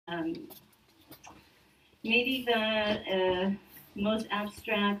Maybe the most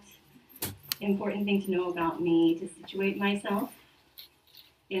abstract, important thing to know about me to situate myself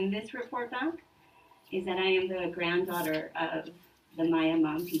in this report back is that I am the granddaughter of the Maya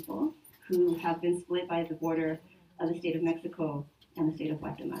Mam people who have been split by the border of the state of Mexico and the state of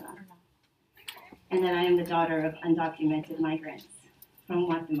Guatemala. And that I am the daughter of undocumented migrants from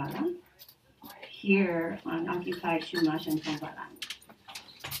Guatemala here on occupied Chumash and Tomba land.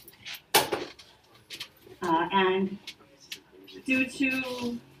 And due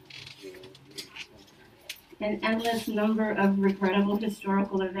to an endless number of regrettable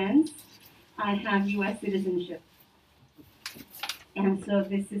historical events, I have U.S. citizenship. And so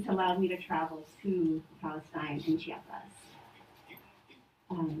this has allowed me to travel to Palestine and Chiapas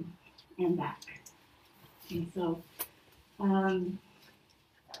and back. And so,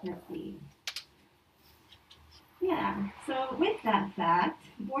 let's see. Yeah, so with that fact,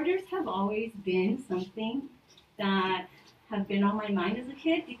 borders have always been something that have been on my mind as a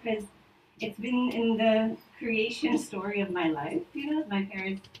kid because it's been in the creation story of my life, my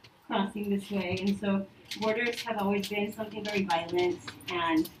parents crossing this way. And so borders have always been something very violent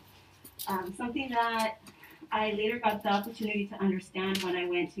and something that I later got the opportunity to understand when I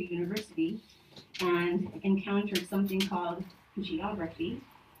went to university and encountered something called geography,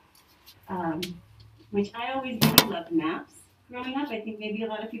 which I always really loved maps. Growing up, I think maybe a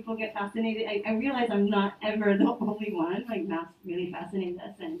lot of people get fascinated. I realize I'm not ever the only one. Like, maps really fascinate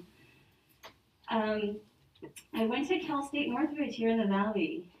us. And I went to Cal State Northridge here in the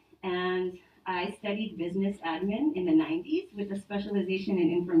Valley, and I studied business admin in the 90s with a specialization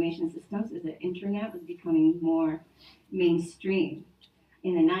in information systems as the internet was becoming more mainstream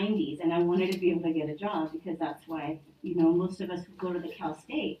in the 90s. And I wanted to be able to get a job because that's why, most of us who go to the Cal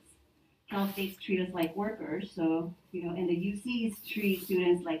States treat us like workers. So, and the UCs treat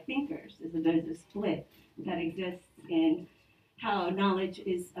students like thinkers. There's a split that exists in how knowledge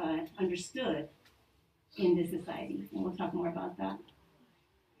is understood in this society. And we'll talk more about that.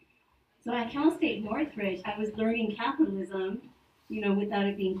 So at Cal State Northridge, I was learning capitalism, without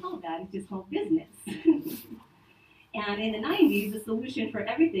it being called that. It's just called business. And in the 90s, the solution for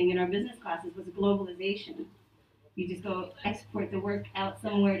everything in our business classes was globalization. You just go export the work out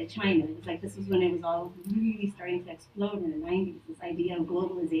somewhere to China. It was like this was when it was all really starting to explode in the 90s, this idea of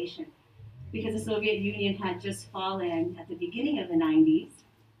globalization. Because the Soviet Union had just fallen at the beginning of the 90s,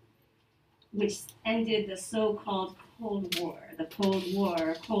 which ended the so-called Cold War. The Cold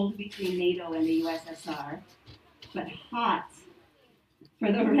War, cold between NATO and the USSR, but hot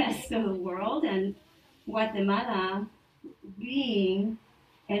for the rest of the world. And Guatemala being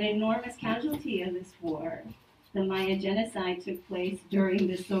an enormous casualty of this war. The Maya genocide took place during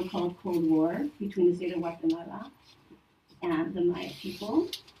this so-called Cold War between the state of Guatemala and the Maya people.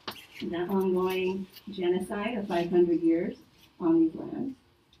 The ongoing genocide of 500 years on these lands.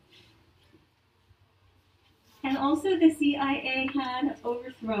 And also the CIA had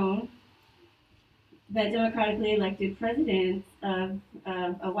overthrown the democratically elected president of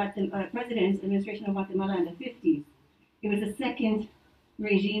president's administration of Guatemala in the 50s. It was the second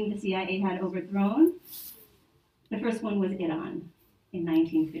regime the CIA had overthrown. The first one was Iran in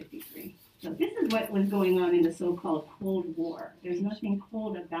 1953. So this is what was going on in the so-called Cold War. There's nothing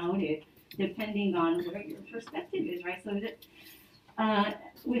cold about it, depending on where your perspective is, right? So that,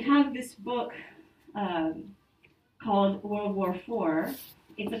 we have this book called World War IV.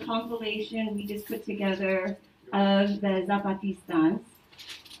 It's a compilation we just put together of the Zapatistas'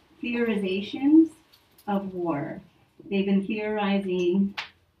 theorizations of war. They've been theorizing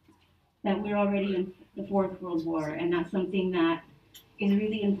that we're already in the Fourth World War, and that's something that is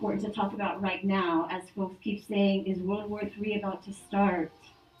really important to talk about right now, as folks keep saying, is World War III about to start?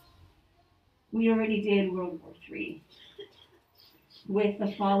 We already did World War III. With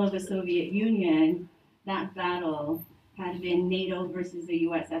the fall of the Soviet Union, that battle had been NATO versus the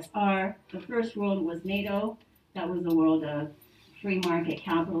USSR. The first world was NATO. That was the world of free market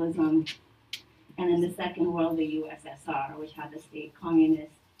capitalism. And then the second world, the USSR, which had the state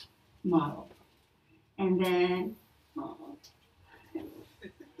communist model. And then,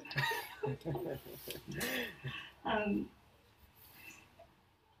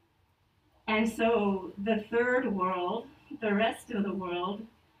 and so the third world, the rest of the world,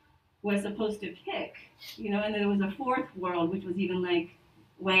 was supposed to pick, and then there was a fourth world, which was even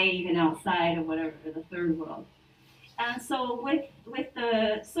way even outside of whatever, the third world. And so with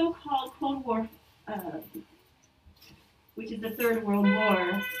the so-called Cold War, which is the Third World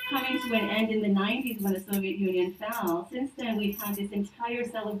War, coming to an end in the 90s when the Soviet Union fell, since then we've had this entire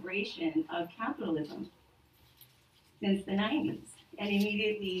celebration of capitalism since the 90s. And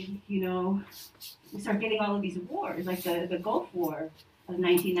immediately, you know, we start getting all of these wars, like the Gulf War of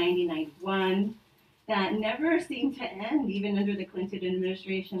 1990-91, that never seemed to end, even under the Clinton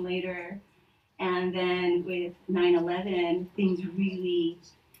administration later. And then with 9/11, things really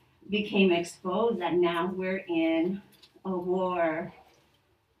became exposed that now we're in a war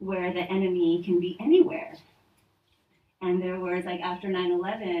where the enemy can be anywhere. And there was, like, after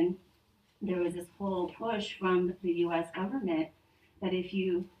 9/11, there was this whole push from the U.S. government that if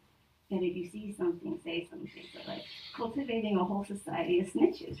you see something, say something. So, like, cultivating a whole society of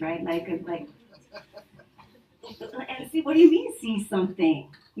snitches, right? And see, what do you mean, see something?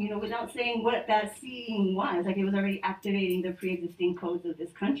 You know, without saying what that seeing was. Like, it was already activating the pre-existing codes of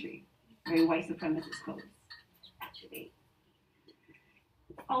this country, very white supremacist codes. Activate.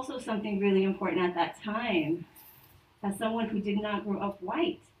 Also, something really important at that time, as someone who did not grow up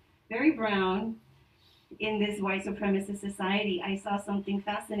white, very brown, in this white supremacist society, I saw something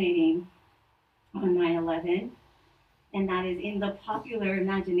fascinating on 9/11, and that is, in the popular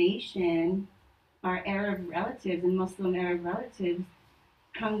imagination, our Arab relatives and Muslim Arab relatives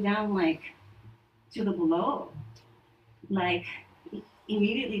come down, like, to the below. Like,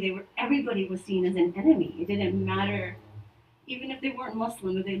 immediately everybody was seen as an enemy. It didn't matter, even if they weren't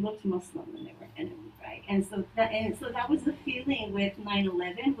Muslim, if they looked Muslim, and they were an enemy, right? And so that was the feeling with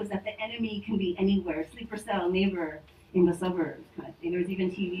 9/11, was that the enemy can be anywhere, sleeper cell, neighbor in the suburbs, kind of thing. There was even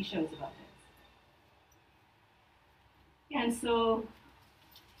TV shows about this. And so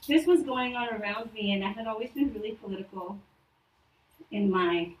this was going on around me, and I had always been really political in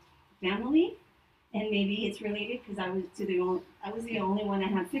my family, and maybe it's related because I was the only one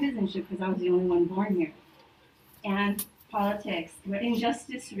that had citizenship because I was the only one born here. And politics,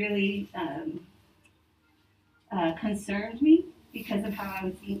 injustice really concerned me because of how I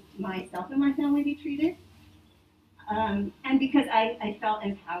would see myself and my family be treated. And because I felt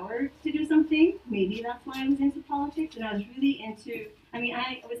empowered to do something, maybe that's why I was into politics. And I was really into, I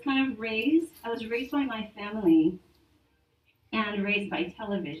was raised by my family and raised by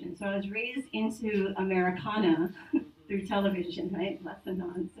television. So I was raised into Americana through television, right?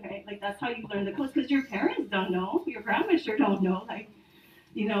 Lessons, right? Like, that's how you learn the codes, because your parents don't know, your grandma sure don't know, like,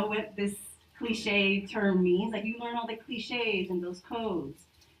 you know, what this cliche term means. Like, you learn all the cliches and those codes.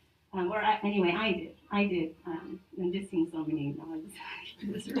 Anyway, I did. I'm just seeing so many nods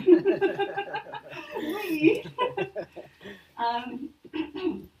in this room.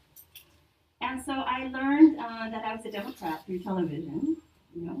 And so I learned that I was a Democrat through television.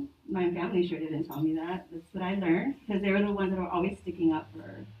 You know, my family sure didn't tell me that. That's what I learned, because they were the ones that were always sticking up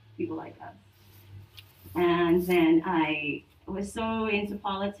for people like us. And then I was so into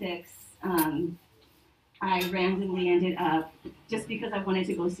politics, I randomly ended up, just because I wanted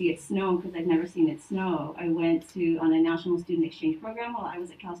to go see it snow, because I'd never seen it snow, I went on a national student exchange program while I was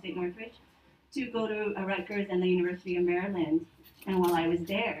at Cal State Northridge to go to Rutgers and the University of Maryland. And while I was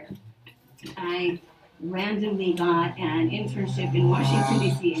there, I randomly got an internship in Washington,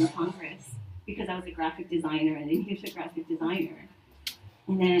 D.C. in Congress, because I was a graphic designer and an English graphic designer.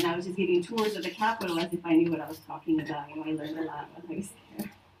 And then I was just giving tours of the Capitol as if I knew what I was talking about. You know, I learned a lot while I was there.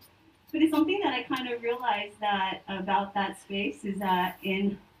 But it's something that I kind of realized about that space is that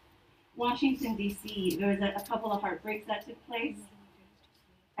in Washington, D.C., there was a couple of heartbreaks that took place.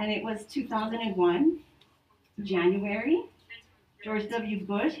 And it was 2001, January. George W.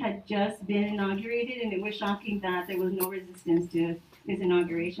 Bush had just been inaugurated, and it was shocking that there was no resistance to his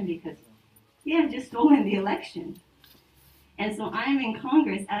inauguration because he had just stolen the election. And so I'm in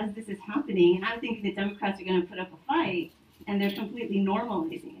Congress as this is happening, and I'm thinking the Democrats are going to put up a fight, and they're completely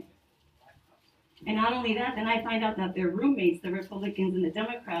normalizing it. And not only that, then I find out that they're roommates, the Republicans and the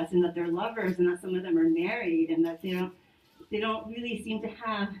Democrats, and that they're lovers, and that some of them are married, and that they don't really seem to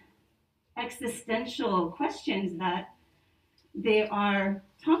have existential questions that they are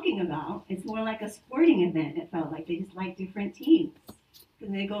talking about. It's more like a sporting event, it felt like. They just like different teams.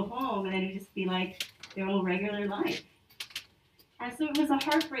 And they go home, and then it would just be like their own regular life. And so it was a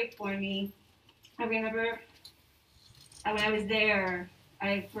heartbreak for me. I remember when I was there,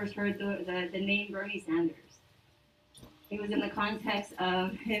 I first heard the name Bernie Sanders. It was in the context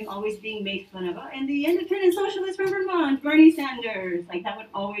of him always being made fun of. Oh, and the independent socialist from Vermont, Bernie Sanders. Like, that would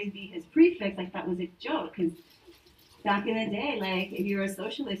always be his prefix. Like, that was a joke. Because back in the day, like, if you were a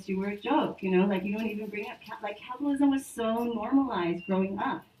socialist, you were a joke. You know, like, you don't even bring up, like, capitalism was so normalized growing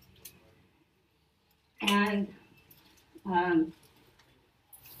up. And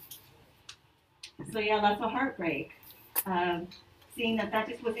so, yeah, that's a heartbreak. Seeing that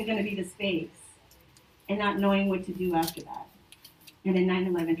just wasn't going to be the space, and not knowing what to do after that. And then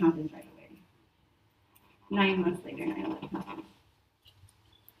 9/11 happens right away. 9 months later, 9/11 happens.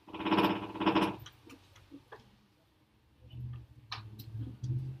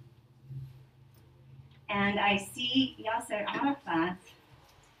 And I see Yasser Arafat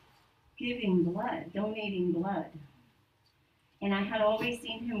giving blood, donating blood. And I had always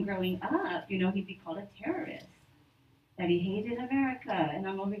seen him growing up, he'd be called a terrorist, that he hated America. And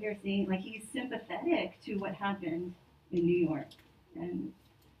I'm over here seeing, like, he's sympathetic to what happened in New York and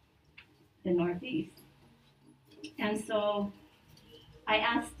the Northeast. And so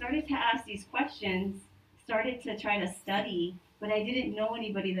I started to ask these questions, started to try to study, but I didn't know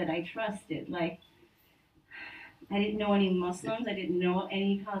anybody that I trusted. Like, I didn't know any Muslims, I didn't know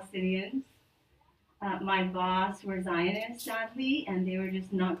any Palestinians. My boss were Zionists, sadly, and they were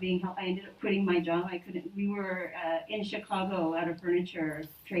just not being helped. I ended up quitting my job. We were in Chicago at a furniture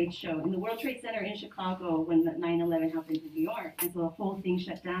trade show in the World Trade Center in Chicago when the 9/11 happened in New York. And so the whole thing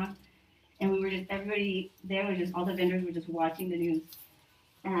shut down. And everybody there was just, all the vendors were just watching the news.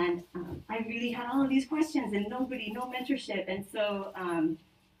 And I really had all of these questions and no mentorship. And so,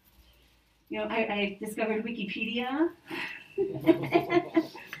 I discovered Wikipedia.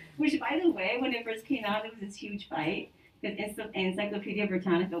 Which, by the way, when it first came out, it was this huge fight. Because Encyclopedia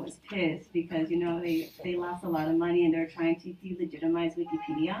Britannica was pissed because, they lost a lot of money and they were trying to delegitimize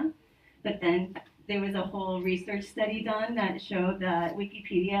Wikipedia. But then there was a whole research study done that showed that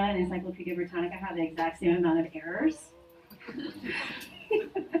Wikipedia and Encyclopedia Britannica have the exact same amount of errors.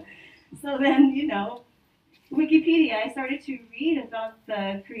 So then, Wikipedia, I started to read about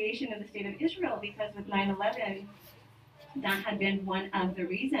the creation of the State of Israel because with 9/11, that had been one of the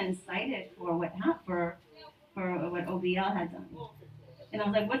reasons cited for what OBL had done. And I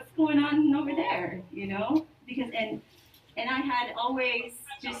was like, what's going on over there? Because and I had always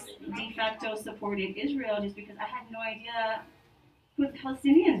just de facto supported Israel just because I had no idea who the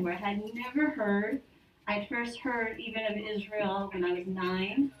Palestinians were. I had never heard. I first heard even of Israel when I was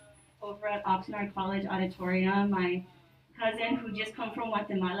 9 over at Oxnard College Auditorium. My cousin who just come from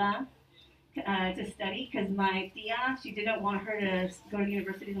Guatemala to study because my tia, she didn't want her to go to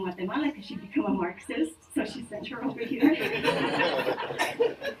universities in Guatemala because she'd become a Marxist, so she sent her over here.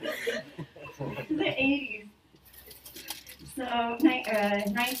 The 80s. So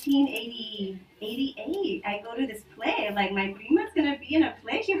 1988, I go to this play. I'm like, my prima's gonna be in a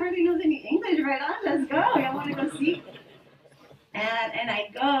play. She hardly knows any English. Right on, let's go. I want to go see. And I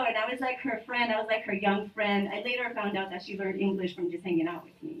go, and I was like her friend. I was like her young friend. I later found out that she learned English from just hanging out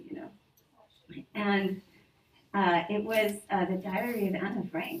with me, And it was the Diary of Anne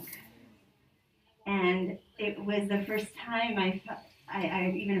Frank. And it was the first time I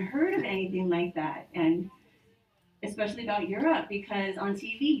even heard of anything like that. And especially about Europe, because on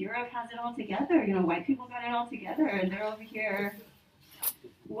TV, Europe has it all together. White people got it all together, and they're over here.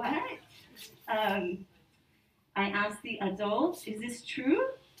 What? I asked the adults, is this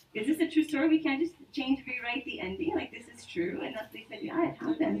true? Is this a true story? We can't just rewrite the ending. Like, this is true. And they said, yeah, it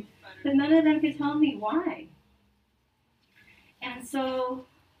happened. But none of them could tell me why. And so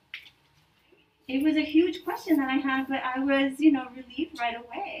it was a huge question that I had, but I was, relieved right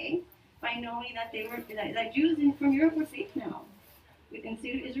away by knowing that that Jews from Europe were safe now. Within the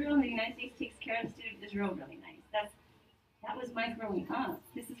State of Israel, and the United States takes care of the State of Israel really nice. That was my growing up.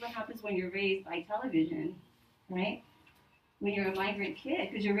 This is what happens when you're raised by television, right? When you're a migrant kid,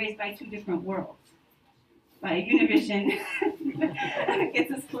 because you're raised by two different worlds. By Univision,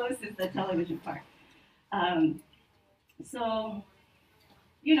 gets as close as the television part. I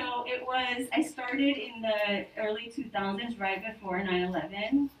started in the early 2000s, right before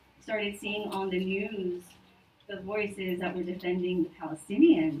 9/11, started seeing on the news the voices that were defending the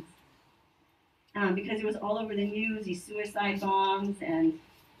Palestinians. Because it was all over the news, these suicide bombs and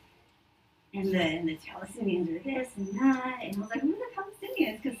the Palestinians are this and that. And I was like, who are the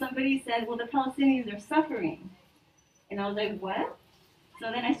Palestinians? Because somebody said, well, the Palestinians are suffering. And I was like, what?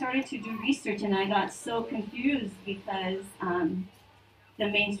 So then I started to do research, and I got so confused because the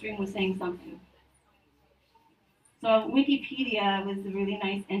mainstream was saying something. So Wikipedia was a really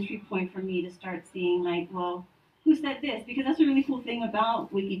nice entry point for me to start seeing, like, well, who said this? Because that's a really cool thing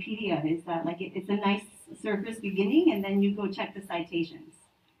about Wikipedia is that, like, it's a nice surface beginning, and then you go check the citations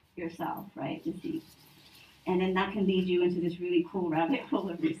yourself, right, to see. And then that can lead you into this really cool rabbit hole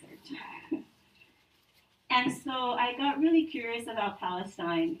of research. And so I got really curious about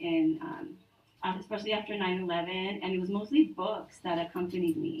Palestine, especially after 9/11, and it was mostly books that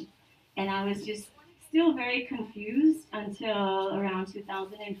accompanied me. And I was just still very confused until around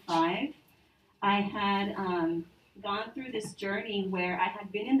 2005. I had gone through this journey where I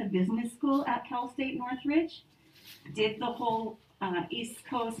had been in the business school at Cal State Northridge, did the whole East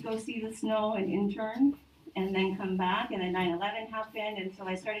Coast, go see the snow and intern, and then come back, and then 9/11 happened, and so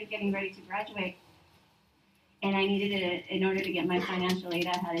I started getting ready to graduate. And I needed it in order to get my financial aid.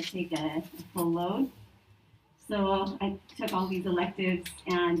 I had to take a full load. So I took all these electives,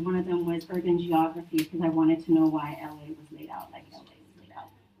 and one of them was urban geography because I wanted to know why LA was laid out like LA was laid out.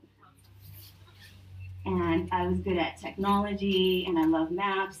 And I was good at technology, and I love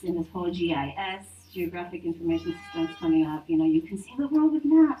maps and this whole GIS, Geographic Information Systems, coming up. You know, you can save the world with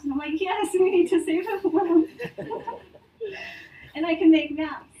maps. And I'm like, yes, we need to save the world. And I can make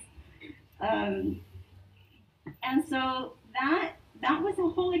maps. And so that was a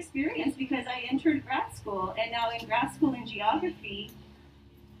whole experience because I entered grad school, and now in grad school in geography,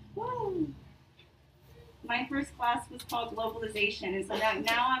 woo, my first class was called globalization, and so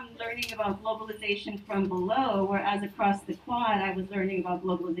now I'm learning about globalization from below, whereas across the quad I was learning about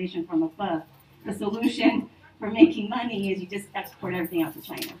globalization from above. The solution for making money is you just export everything out to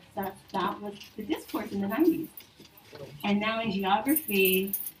China. That was the discourse in the 90s. And now in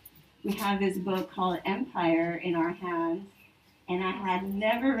geography, we have this book called Empire in our hands, and I had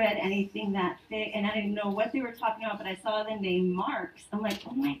never read anything that thick, and I didn't know what they were talking about, but I saw the name Marx. I'm like,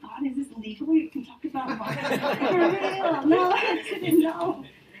 oh my God, is this legal? You can talk about Marx? For real? No, I didn't know.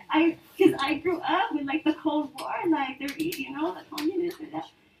 Because I grew up with like the Cold War, like they're, you know, the communists and that.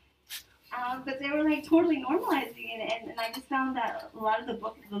 But they were like totally normalizing it, and I just found that a lot of the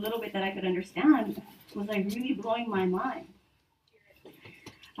book, the little bit that I could understand, was like really blowing my mind.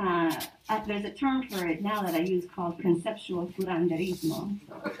 There's a term for it now that I use called conceptual curanderismo,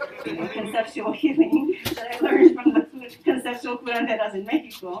 so, conceptual healing that I learned from the conceptual curanderas in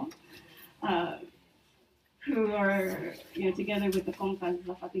Mexico, who are, you know, together with the compas,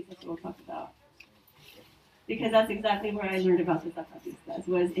 zapatistas we'll talk about. Because that's exactly where I learned about the zapatistas,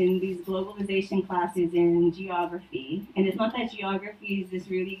 was in these globalization classes in geography. And it's not that geography is this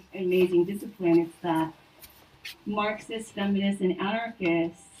really amazing discipline, it's that Marxists, feminists, and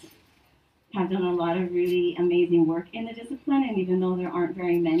anarchists have done a lot of really amazing work in the discipline, and even though there aren't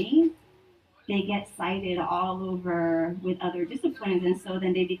very many, they get cited all over with other disciplines, and so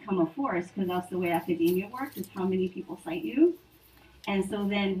then they become a force, because that's the way academia works, is how many people cite you. And so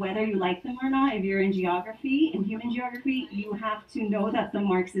then whether you like them or not, if you're in geography, in human geography, you have to know that the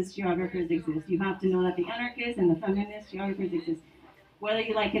Marxist geographers exist. You have to know that the anarchists and the feminist geographers exist, whether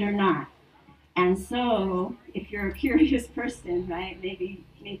you like it or not. And so, if you're a curious person, right, maybe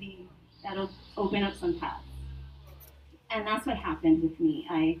that'll open up some paths. And that's what happened with me.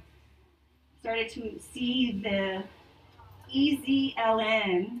 I started to see the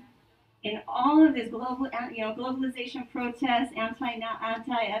EZLN in all of this globalization protests,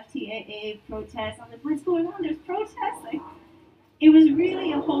 anti-FTAA protests. I'm like, what's going on? There's protests. Like, it was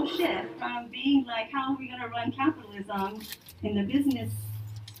really a whole shift from being like, how are we going to run capitalism in the business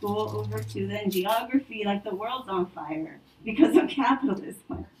school over to then geography, like the world's on fire because of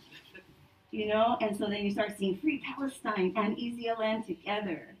capitalism, you know? And so then you start seeing Free Palestine and EZLN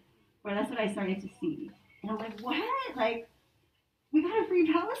together, where that's what I started to see. And I'm like, what? Like, we got to free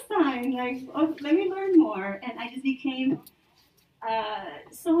Palestine. Like, oh, let me learn more. And I just became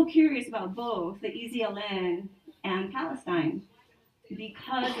so curious about both the EZLN and Palestine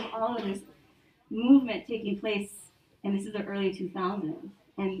because of all of this movement taking place, and this is the early 2000s.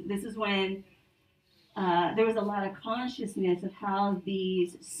 And this is when there was a lot of consciousness of how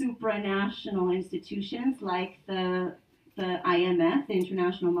these supranational institutions like the IMF, the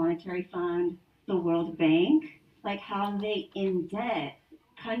International Monetary Fund, the World Bank, like how they indebt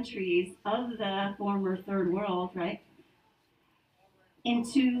countries of the former third world, right,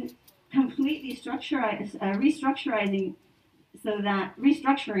 into completely restructuring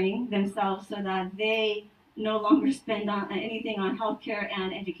themselves so that they no longer spend on anything on healthcare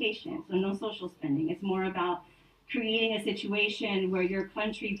and education. So no social spending. It's more about creating a situation where your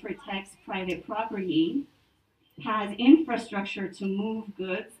country protects private property, has infrastructure to move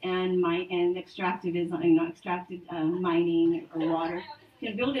goods and extractivism, extracted mining or water. You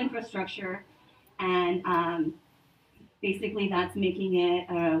can build infrastructure, and basically that's making it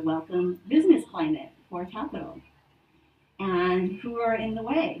a welcome business climate for capital. And who are in the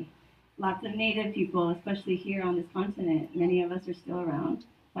way? Lots of Native people, especially here on this continent. Many of us are still around,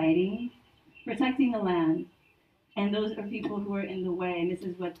 fighting, protecting the land. And those are people who are in the way, and this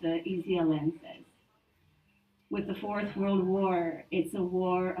is what the EZLN says. With the Fourth World War, it's a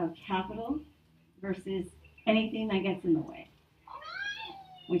war of capital versus anything that gets in the way,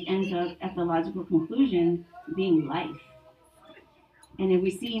 which ends up at the logical conclusion being life. And if we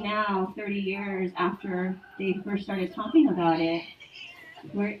see now, 30 years after they first started talking about it,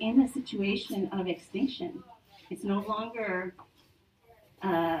 we're in a situation of extinction. It's no longer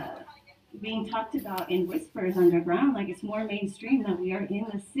being talked about in whispers underground, like it's more mainstream that we are in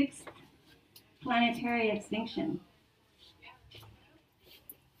the sixth planetary extinction.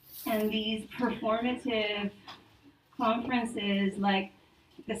 And these performative conferences like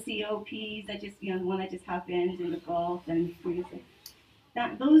the COPs that just, the one that just happened in the Gulf and previously,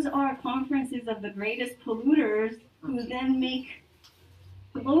 that those are conferences of the greatest polluters who then make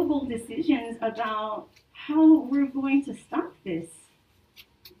global decisions about how we're going to stop this.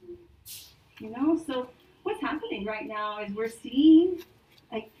 So what's happening right now is we're seeing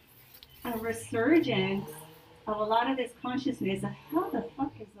like a resurgence of a lot of this consciousness of how the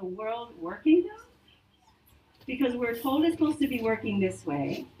fuck is the world working now? Because we're told it's supposed to be working this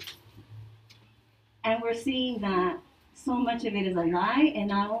way. And we're seeing that so much of it is a lie, and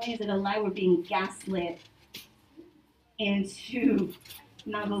not only is it a lie, we're being gaslit into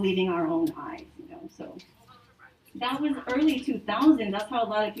not believing our own eyes, So that was early 2000s. That's how a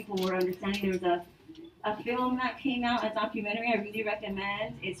lot of people were understanding. There was a film that came out, a documentary I really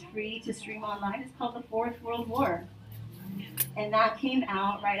recommend. It's free to stream online. It's called The Fourth World War. And that came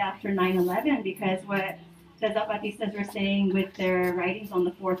out right after 9/11 because what the Zapatistas were saying with their writings on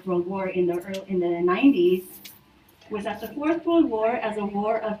the Fourth World War in the 90s was that the Fourth World War, as a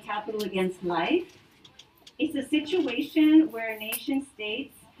war of capital against life, it's a situation where nation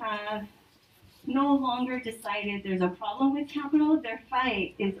states have no longer decided there's a problem with capital. Their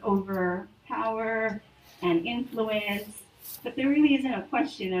fight is over power and influence, but there really isn't a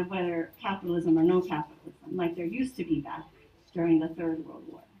question of whether capitalism or no capitalism, like there used to be back during the Third World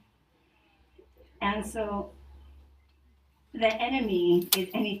War. And so the enemy is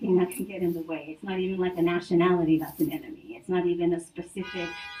anything that can get in the way. It's not even like a nationality that's an enemy. It's not even a specific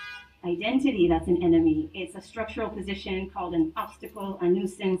identity that's an enemy. It's a structural position called an obstacle, a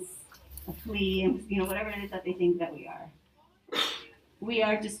nuisance, a flea, whatever it is that they think that we are. We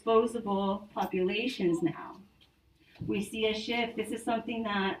are disposable populations now. We see a shift. This is something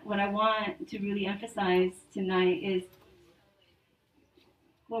that what I want to really emphasize tonight is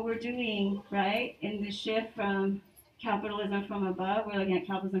what we're doing, right, in the shift from capitalism from above, we're looking at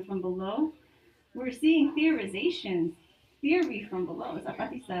capitalism from below. We're seeing theorizations, theory from below.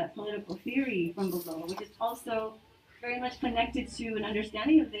 Zapatista political theory from below, which is also very much connected to an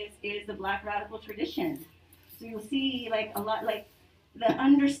understanding of this is the Black radical tradition. So you'll see like a lot, like the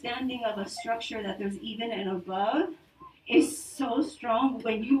understanding of a structure that there's even an above is so strong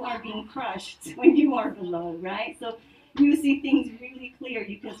when you are being crushed, when you are below, right? So you see things really clear.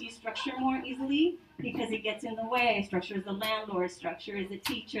 You can see structure more easily because it gets in the way. Structure is the landlord. Structure is the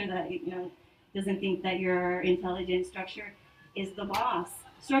teacher that doesn't think that you're intelligent. Structure is the boss.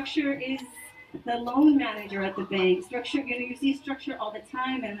 Structure is the loan manager at the bank. Structure, you see structure all the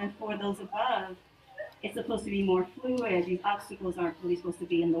time, and then for those above, it's supposed to be more fluid. These obstacles aren't really supposed to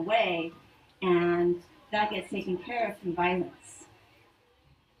be in the way, and that gets taken care of through violence.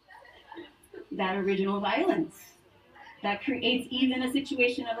 That original violence that creates even a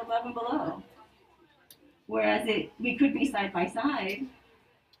situation of above and below. Whereas we could be side by side.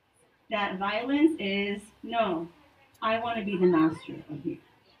 That violence is, no, I want to be the master of you.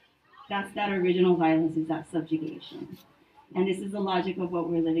 That's that original violence, is that subjugation. And this is the logic of what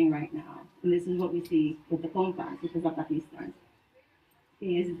we're living right now. And this is what we see with the compas, with the Zapatistas,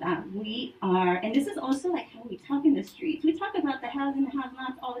 is that we are, and this is also like how we talk in the streets. We talk about the haves and the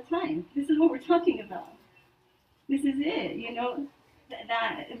have-nots all the time. This is what we're talking about. This is it,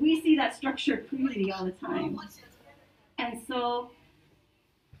 that we see that structure clearly all the time. And so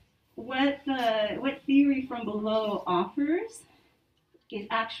what theory from below offers is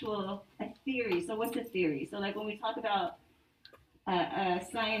a theory. So what's a theory? So like when we talk about a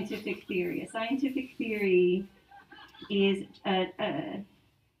scientific theory is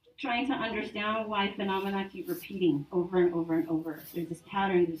trying to understand why phenomena keep repeating over and over and over. There's this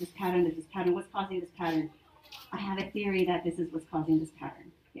pattern, there's this pattern, there's this pattern. What's causing this pattern? I have a theory that this is what's causing this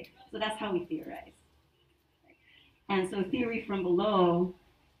pattern. Okay. So that's how we theorize. And so theory from below's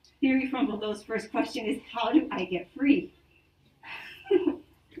first question is, how do I get free?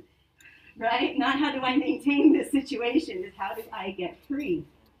 Right? Not how do I maintain this situation, is how do I get free?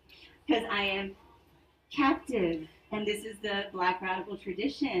 Because I am captive, and this is the Black radical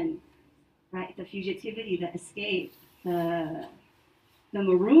tradition, right? The fugitivity, the escape, the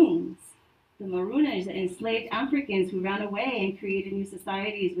maroons, the marooners, the enslaved Africans who ran away and created new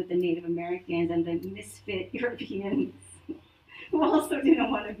societies with the Native Americans and the misfit Europeans who also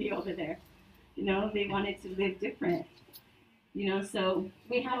didn't want to be over there. They wanted to live different. So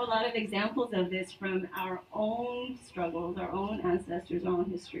we have a lot of examples of this from our own struggles, our own ancestors, our own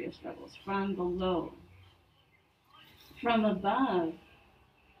history of struggles, from below. From above,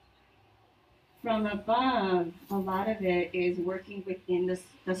 a lot of it is working within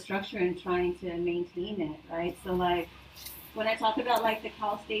the structure and trying to maintain it, right? So when I talk about the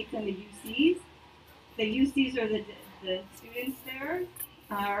Cal States and the UCs are the students there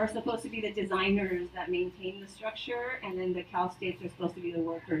are supposed to be the designers that maintain the structure, and then the Cal States are supposed to be the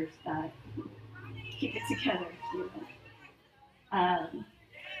workers that keep it together. You know?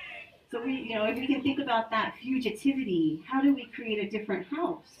 So we, you know, if we can think about that fugitivity, how do we create a different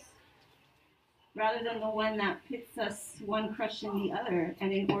house? Rather than the one that pits us one crushing the other,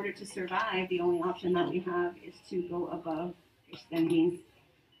 and in order to survive, the only option that we have is to go above, which then means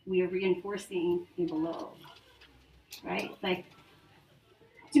we are reinforcing the below, right? Like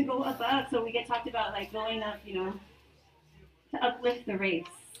to go above, so we get talked about like going up, you know, to uplift the race.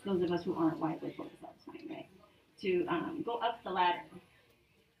 Those of us who aren't white would focus all the time, right? To go up the ladder,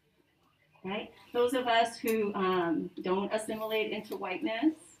 right? Those of us who don't assimilate into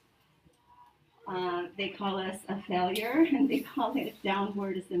whiteness, they call us a failure, and they call it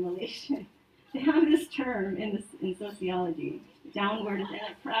downward assimilation. They have this term in sociology, downward, and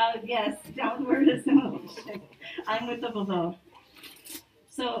I'm proud, yes, downward assimilation. I'm with the below.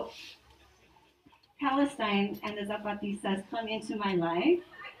 So Palestine and the Zapatistas come into my life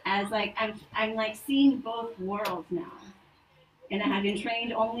as like I'm like seeing both worlds now. And I have been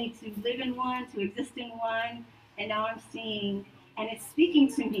trained only to live in one, to exist in one, and now I'm seeing, and it's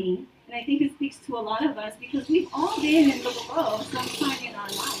speaking to me, and I think it speaks to a lot of us because we've all been in the below sometime in our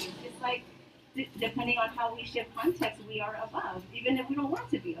lives. It's like, depending on how we shift context, we are above, even if we don't want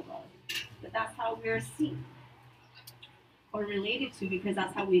to be above. But that's how we're seen or related to, because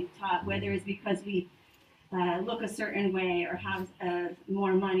that's how we've taught, whether it's because we look a certain way or have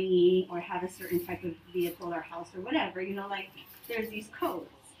more money or have a certain type of vehicle or house or whatever, you know, like there's these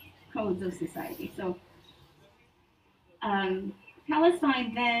codes of society. So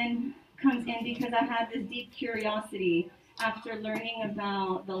Palestine then comes in because I had this deep curiosity after learning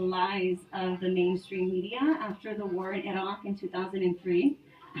about the lies of the mainstream media after the war in Iraq in 2003,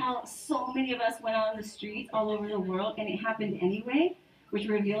 how so many of us went on the streets all over the world and it happened anyway, which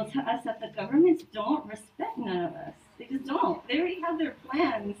revealed to us that the governments don't respect none of us. They just don't. They already have their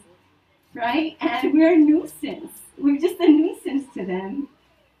plans, right? And we're a nuisance. We're just a nuisance to them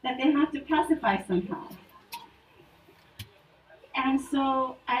that they have to pacify somehow. And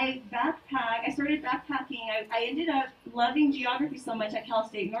so I started backpacking. I ended up loving geography so much at Cal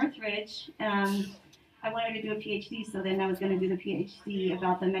State Northridge. I wanted to do a PhD, so then I was going to do the PhD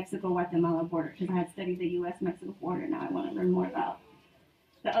about the Mexico-Guatemala border because I had studied the U.S.-Mexico border. Now I want to learn more about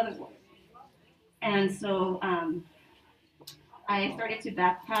the other border. And so I started to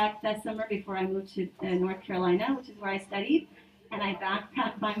backpack that summer before I moved to North Carolina, which is where I studied. And I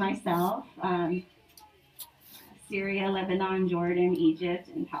backpacked by myself, Syria, Lebanon, Jordan, Egypt,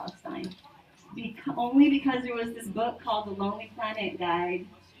 and Palestine. Only because there was this book called The Lonely Planet Guide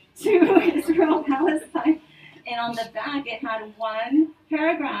to Israel, Palestine. And on the back, it had one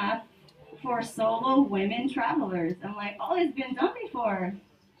paragraph for solo women travelers. I'm like, oh, it's been done before.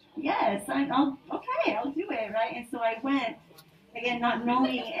 Yes, I'll do it, right? And so I went, again, not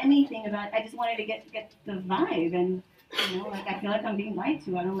knowing anything about it. I just wanted to get the vibe. And, you know, like I feel like I'm being lied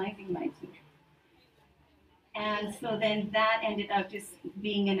to. I don't like being lied to. And so then that ended up just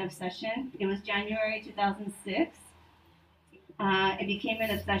being an obsession. It was January 2006. It became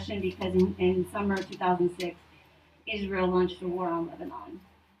an obsession because in summer 2006, Israel launched a war on Lebanon.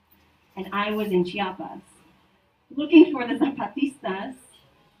 And I was in Chiapas looking for the Zapatistas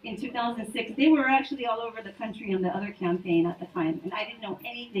in 2006. They were actually all over the country on the other campaign at the time. And I didn't know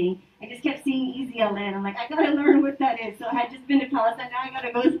anything. I just kept seeing Easy LA. I'm like, I got to learn what that is. So I had just been to Palestine. Now I got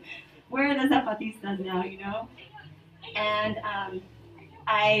to go. Where are the Zapatistas now, you know? And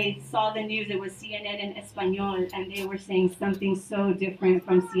I saw the news. It was CNN in Espanol, and they were saying something so different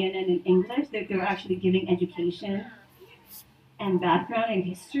from CNN in English that they were actually giving education and background and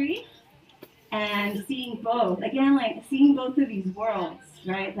history. And seeing both, again, like seeing both of these worlds,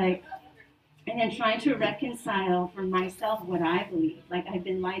 right? Like, and then trying to reconcile for myself what I believe. Like, I've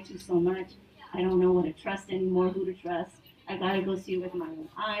been lied to so much. I don't know what to trust anymore, who to trust. I gotta go see it with my own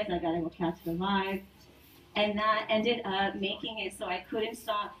eyes. I gotta go catch the vibe. And that ended up making it so I couldn't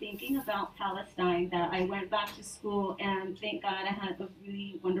stop thinking about Palestine, that I went back to school, and thank God I had a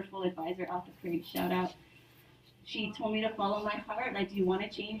really wonderful advisor, Alpha Craig, shout out. She told me to follow my heart. Like, do you want to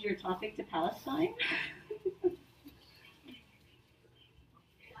change your topic to Palestine?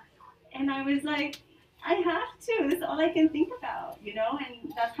 And I was like, I have to. This is all I can think about, you know?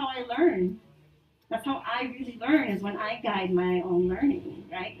 And that's how I learn. That's how I really learn, is when I guide my own learning,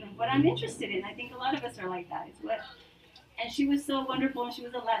 right? And what I'm interested in. I think a lot of us are like that. And she was so wonderful. And she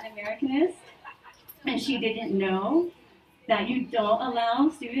was a Latin Americanist. And she didn't know that you don't allow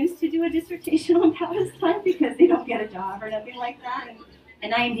students to do a dissertation on Palestine because they don't get a job or nothing like that. And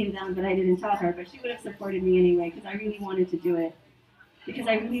And I knew them, but I didn't tell her. But she would have supported me anyway because I really wanted to do it. Because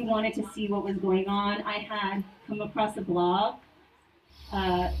I really wanted to see what was going on. I had come across a blog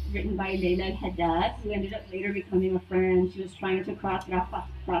written by Leila Haddad, who ended up later becoming a friend. She was trying to cross Rafah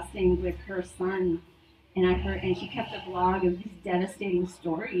crossing with her son, and she kept a blog of these devastating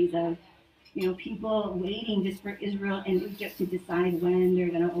stories of, people waiting just for Israel and Egypt to decide when they're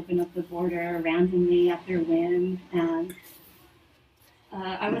going to open up the border randomly at their whim. And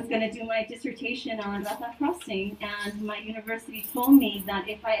I was going to do my dissertation on Rafah crossing, and my university told me that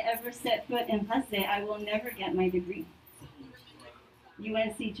if I ever set foot in Gaza, I will never get my degree.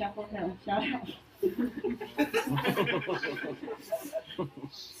 UNC Chapel Hill, shout out.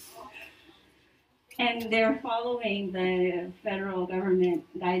 And they're following the federal government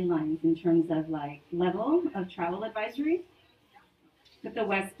guidelines in terms of level of travel advisory. But the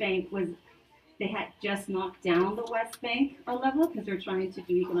West Bank they had just knocked down the West Bank a level because they're trying to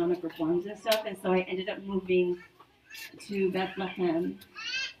do economic reforms and stuff. And so I ended up moving to Bethlehem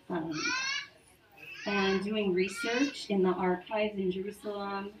and doing research in the archives in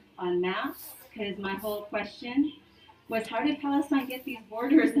Jerusalem on maps, because my whole question was, how did Palestine get these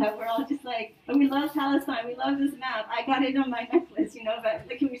borders that we're all just like, oh, we love Palestine, we love this map, I got it on my necklace, but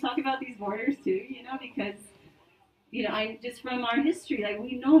can we talk about these borders too, because, I just from our history,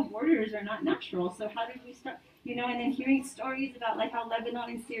 we know borders are not natural, so how did we start, and then hearing stories about how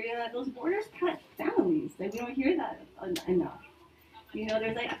Lebanon and Syria, those borders cut families, we don't hear that enough. There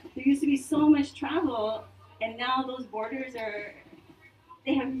used to be so much travel, and now those borders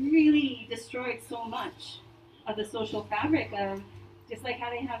they have really destroyed so much of the social fabric of, just like how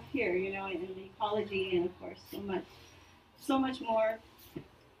they have here, and the ecology, and of course, so much more.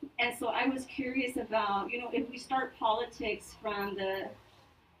 And so I was curious about, if we start politics from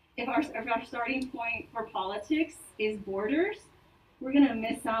if our starting point for politics is borders, we're going to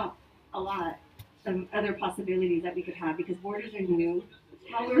miss out a lot of other possibilities that we could have, because borders are new.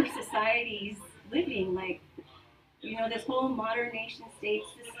 How are societies living? This whole modern nation state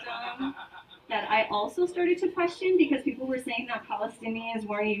system that I also started to question, because people were saying that Palestinians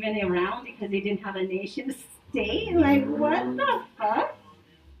weren't even around because they didn't have a nation state. What the fuck?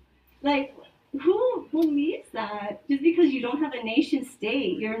 Who believes that? Just because you don't have a nation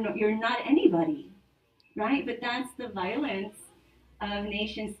state, you're not anybody, right? But that's the violence of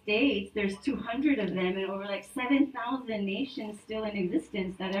nation states. There's 200 of them, and over 7,000 nations still in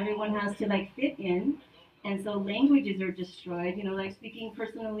existence that everyone has to fit in, and so languages are destroyed. Speaking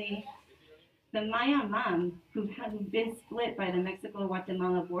personally, the Maya Mam, who've been split by the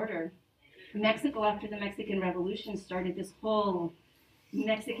Mexico-Guatemala border. Mexico, after the Mexican Revolution, started this whole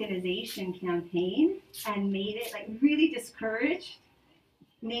Mexicanization campaign and made it really discouraged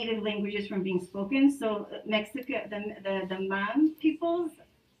native languages from being spoken. So Mexico, the Mam peoples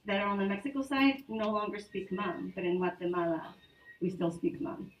that are on the Mexico side no longer speak Mam, but in Guatemala we still speak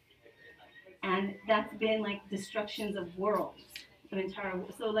Mam. And that's been destructions of worlds, of entire.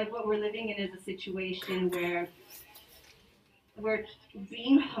 So what we're living in is a situation where we're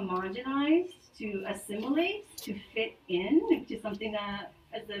being homogenized to assimilate, to fit in to something that,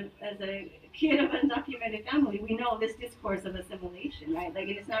 as a kid of undocumented family, we know this discourse of assimilation, right? And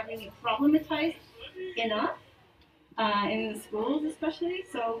it's not really problematized enough in the schools, especially.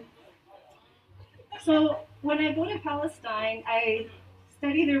 So when I go to Palestine, I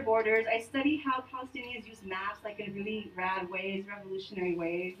study their borders. I study how Palestinians use maps, in really rad ways, revolutionary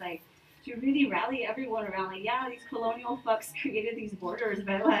ways, to really rally everyone around, these colonial fucks created these borders,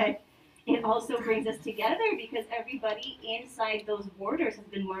 but it also brings us together because everybody inside those borders has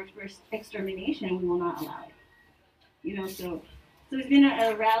been marked for extermination. We will not allow it. So it's been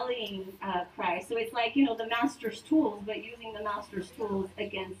a rallying cry. So it's the master's tools, but using the master's tools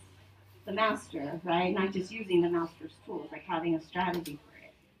against the master, right? Not just using the master's tools, having a strategy for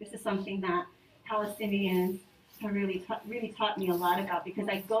it. This is something that Palestinians have really taught me a lot about, because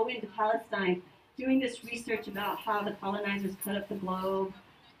I go into Palestine doing this research about how the colonizers cut up the globe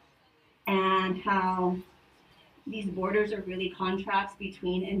and how these borders are really contracts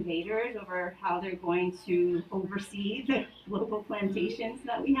between invaders over how they're going to oversee the local plantations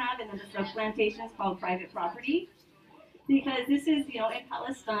that we have, and then the sub-plantations called private property. Because this is, in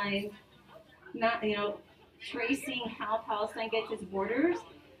Palestine, not, tracing how Palestine gets its borders.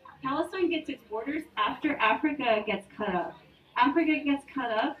 Palestine gets its borders after Africa gets cut up. Africa gets cut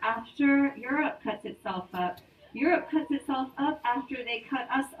up after Europe cuts itself up. Europe cuts itself up after they cut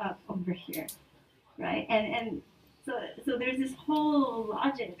us up over here, right? And so there's this whole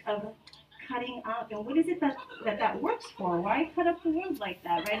logic of cutting up, and what is it that works for? Why cut up the world like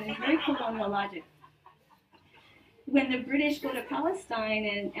that, right? And it's very colonial logic. when the British go to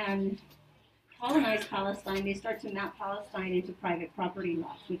Palestine and colonize Palestine, they start to map Palestine into private property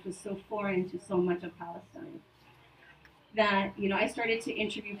lots, which was so foreign to so much of Palestine. That, I started to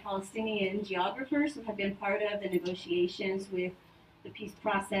interview Palestinian geographers who have been part of the negotiations with the peace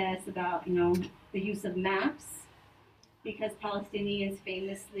process about, the use of maps, because Palestinians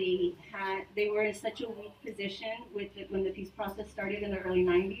famously they were in such a weak position when the peace process started in the early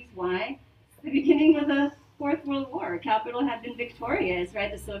 90s. Why? The beginning of the Fourth World War. Capital had been victorious,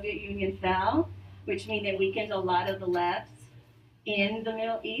 right? The Soviet Union fell, which means it weakened a lot of the left in the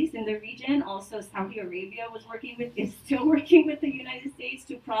Middle East, in the region. Also, Saudi Arabia is still working with the United States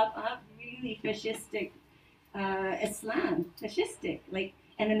to prop up really fascistic Islam,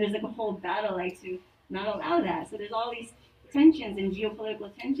 and then there's like a whole battle to not allow that. So there's all these tensions and geopolitical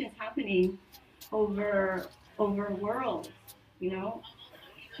tensions happening over worlds,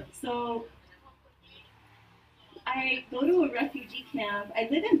 So I go to a refugee camp. I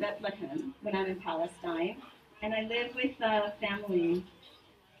live in Bethlehem when I'm in Palestine, and I live with a family.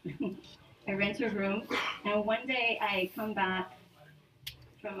 I rent a room, and one day I come back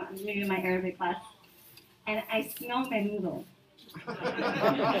from maybe my Arabic class, and I smell menudo.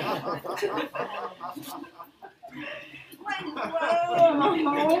 What,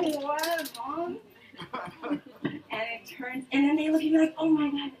 Mom? And it turns, and then they look at me like, oh my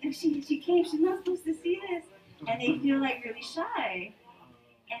God, if she came, she's not supposed to see this. And they feel like really shy.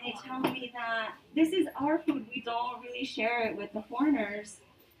 And they tell me that this is our food. We don't really share it with the foreigners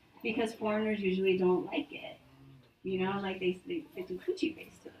because foreigners usually don't like it. Like they do coochie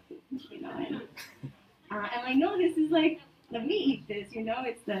face to the food, and I'm like, no, this is like, let me eat this,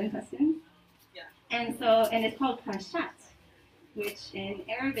 it's the intestines. Yeah. And it's called kashat, which in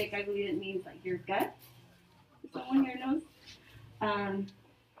Arabic, I believe it means like your gut. Someone here knows?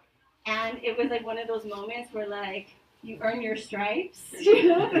 And it was like one of those moments where like you earn your stripes, but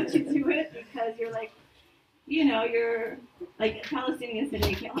you do it because you're like, you're like Palestinians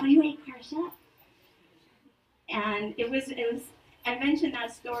today. Oh, you ate kashat? And it was. I mentioned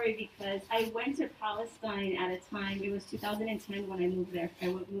that story because I went to Palestine at a time. It was 2010 when I moved there. I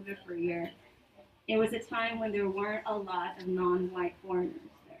moved there for a year. It was a time when there weren't a lot of non-white foreigners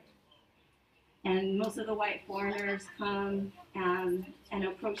there. And most of the white foreigners come and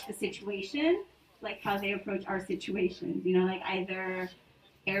approach the situation like how they approach our situations. Like either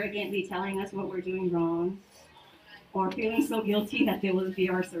arrogantly telling us what we're doing wrong, or feeling so guilty that they will be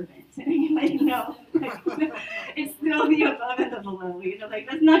our servant. No, it's still the above and the below. Like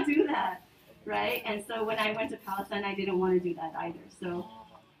let's not do that, right? And so when I went to Palestine, I didn't want to do that either. So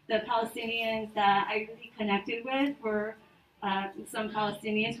the Palestinians that I really connected with were some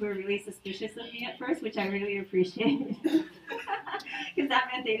Palestinians who were really suspicious of me at first, which I really appreciated. Because that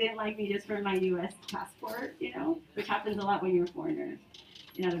meant they didn't like me just for my U.S. passport, which happens a lot when you're a foreigner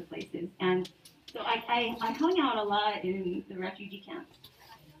in other places. And so I hung out a lot in the refugee camps.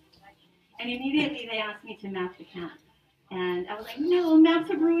 And immediately they asked me to map the camp. And I was like, no, maps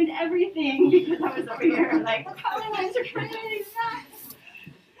have ruined everything, because I was over here like, colonize your communities, maps.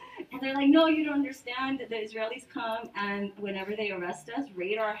 And they're like, no, you don't understand. The Israelis come, and whenever they arrest us,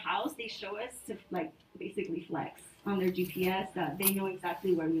 raid our house, they show us to like basically flex on their GPS that they know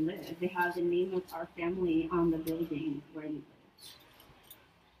exactly where we live. They have the name of our family on the building where we live.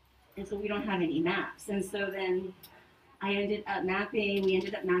 And so we don't have any maps. And so then we ended up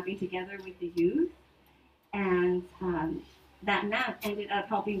mapping together with the youth. And that map ended up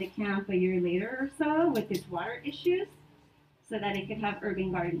helping the camp a year later or so with its water issues, so that it could have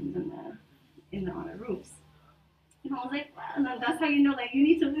urban gardens on the roofs. And I was like, wow, that's how like you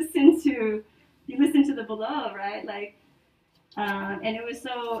need to listen to the below, right? Like, and it was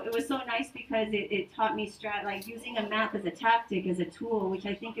so nice because it taught me like using a map as a tactic, as a tool, which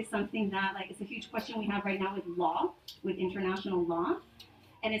I think is something that like it's a huge question we have right now with international law,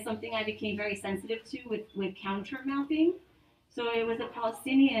 and it's something I became very sensitive to with counter mapping. So it was a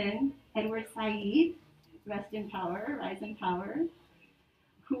Palestinian, Edward Said, rest in power, rise in power,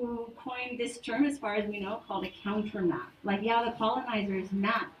 who coined this term, as far as we know, called a counter map. Like, yeah, the colonizers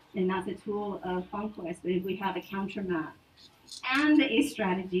mapped, and that's a tool of conquest, but if we have a counter map and a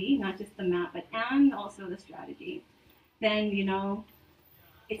strategy, not just the map, and also the strategy, then,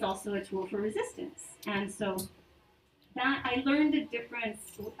 it's also a tool for resistance. And so that I learned the difference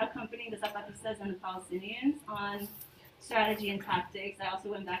accompanying the Zapatistas and the Palestinians on strategy and tactics. I also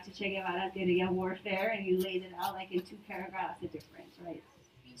went back to Che Guevara's guerrilla warfare, and you laid it out like in 2 paragraphs, the difference, right?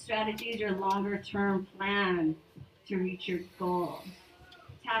 Strategy is your longer term plan to reach your goal.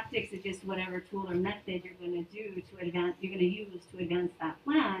 Tactics is just whatever tool or method you're going to use to advance that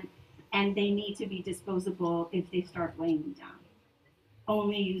plan. and they need to be disposable if they start weighing you down.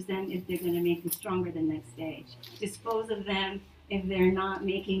 Only use them if they're going to make you stronger the next day. Dispose of them if they're not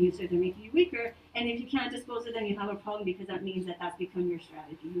making you, so they're making you weaker. And if you can't dispose of them, you have a problem, because that means that that's become your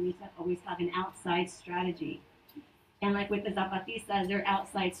strategy. You need to always have an outside strategy. And like with the Zapatistas, their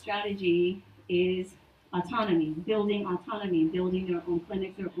outside strategy is autonomy, building their own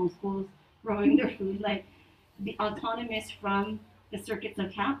clinics, their own schools, growing their food, like be autonomous from the circuits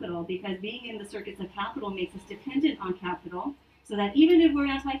of capital, because being in the circuits of capital makes us dependent on capital, so that even if we're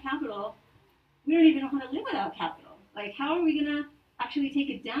anti-capital, we don't even know how to live without capital. Like, how are we going to actually take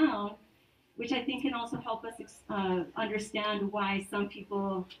it down? Which I think can also help us understand why some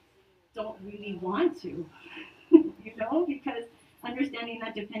people don't really want to, because understanding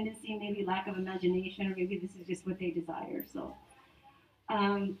that dependency, maybe lack of imagination, or maybe this is just what they desire. So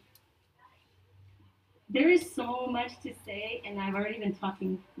there is so much to say, and I've already been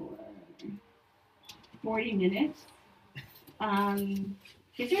talking for 40 minutes.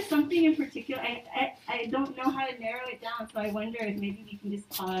 Is there something in particular? I don't know how to narrow it down, so I wonder if maybe we can just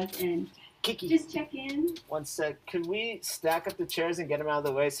pause and Kiki, just check in. one sec. Could we stack up the chairs and get them out of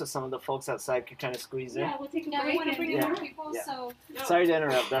the way so some of the folks outside could kind of squeeze in? Yeah, we'll take a Yeah, break. we want to bring in Yeah. more people, Yeah. so... Sorry to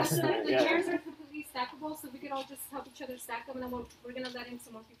interrupt. That's The yeah. chairs are completely stackable, so we could all just help each other stack them, and then we're going to let in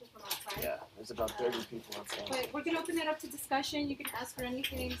some more people from outside. Yeah, there's about 30 people outside. But we're going to open it up to discussion. You can ask for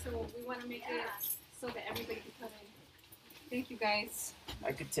anything, so we want to make it so that everybody can come in. Thank you, guys.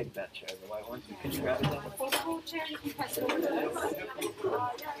 I could take that chair, the white one. Could you grab it? The foldable chair, you can pass it over to us.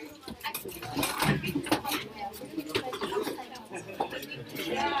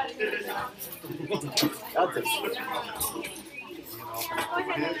 I'll take it. Go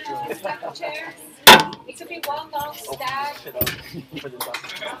ahead and stack the chairs. It could be one long stack. Shit up for the top.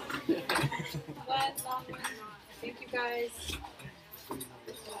 One long one. Thank you, guys.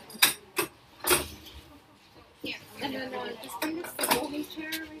 Yeah. And then just bring us the rolling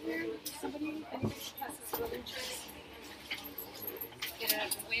chair right here. Anybody pass this rolling chair? Get it out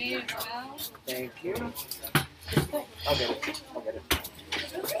of the way as well. Thank you. I'll get it.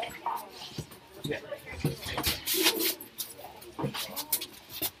 Yeah.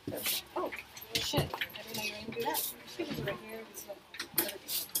 Oh, shit. I didn't know you were going to do that. You can do it right here.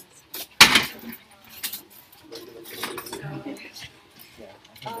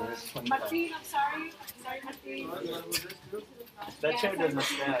 Martin, I'm sorry. Sorry, Martin. That chair doesn't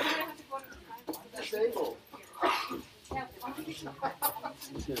stand. Disabled. Yeah.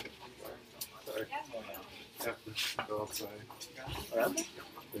 Sorry. Have to go outside. Alright.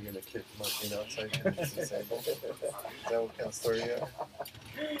 They're gonna kick Martin outside because he's disabled. Is that what kind of story you have?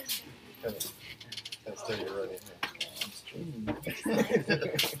 Kind of story you're running here.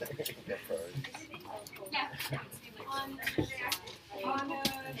 Yeah, priorities. Yeah.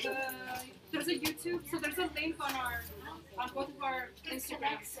 There's a YouTube, so there's a link on both of our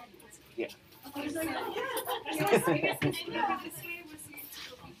Instagrams. Yeah. There's like,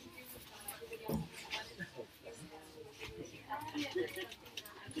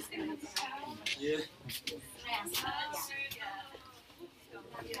 Yeah.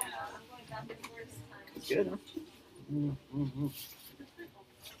 Good, huh? Mm-hmm.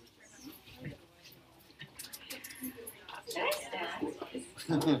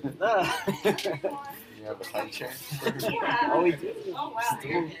 You have a high chair? Yeah. Oh, we do. Oh, wow.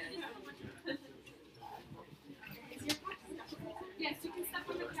 yes, you can step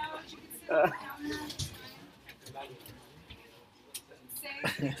on the couch, you can sit on the counter.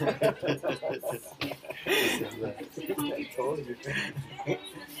 I told you.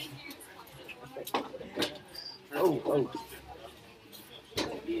 Oh.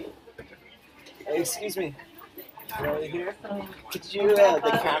 Hey, excuse me. Right here. Could you,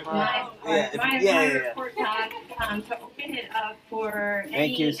 the camera? My report back to open it up for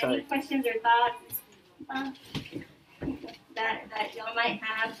any questions or thoughts that y'all might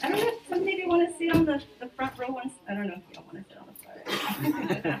have. I don't know if some maybe want to sit on the front row ones. I don't know if y'all want to sit on the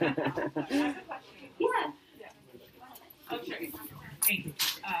front. Yeah. Oh, sure. Thank you.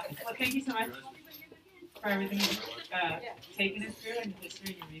 Well, thank you so much for everything you've taken us through and the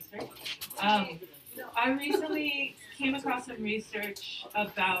history and research. I recently came across some research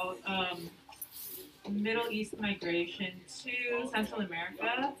about Middle East migration to Central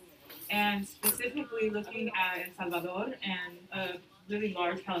America, and specifically looking at El Salvador and a really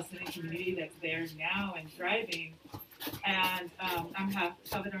large Palestinian community that's there now and thriving. And I'm half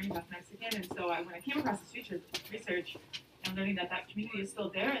Salvadorian, half Mexican, and so when I came across this research and learning that that community is still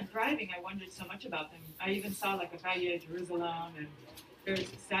there and thriving, I wondered so much about them. I even saw like a Calle Jerusalem, and there's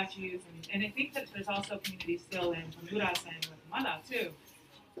statues, and I think that there's also communities still in Honduras and Guatemala too.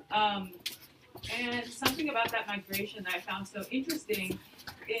 And something about that migration that I found so interesting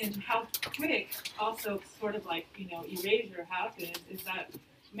in how quick also sort of like, erasure happens is that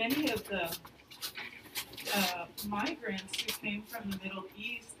many of the migrants who came from the Middle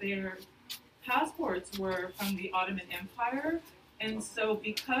East, their passports were from the Ottoman Empire. And so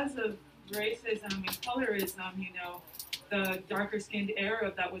because of racism and colorism, the darker skinned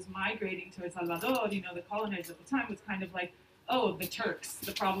Arab that was migrating to El Salvador, the colonizers at the time was kind of like, oh, the Turks,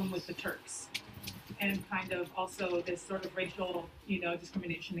 the problem with the Turks. And kind of also this sort of racial,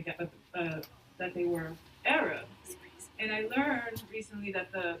 discrimination against, that they were Arab. And I learned recently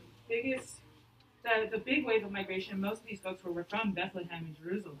that the big wave of migration, most of these folks were from Bethlehem and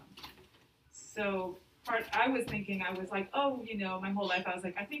Jerusalem. So I was thinking, I was like, oh, my whole life I was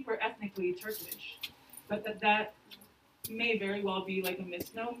like, I think we're ethnically Turkish. But that may very well be like a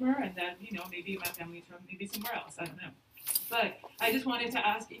misnomer, and that, maybe my family's from maybe somewhere else, I don't know. But I just wanted to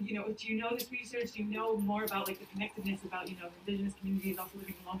ask, do you know this research? Do you know more about like the connectedness about, indigenous communities also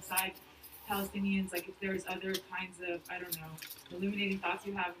living alongside Palestinians? Like if there's other kinds of, I don't know, illuminating thoughts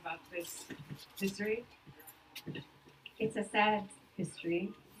you have about this history? It's a sad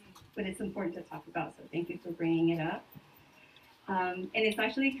history, but it's important to talk about, so thank you for bringing it up. And it's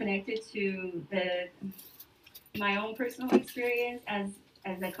actually connected to my own personal experience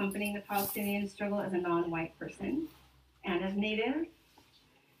as accompanying the Palestinian struggle as a non-white person and as Native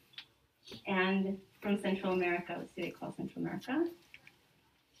and from Central America, let's say they call Central America.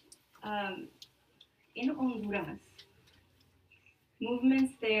 In Honduras,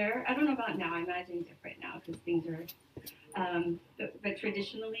 movements there, I don't know about now, I imagine different now because things are, but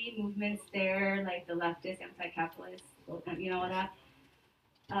traditionally movements there, like the leftist, anti-capitalist, all that,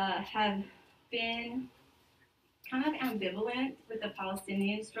 have been kind of ambivalent with the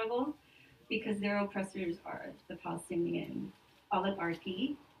Palestinian struggle because their oppressors are the Palestinian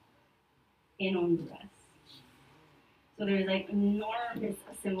oligarchy in Honduras. So there's like enormous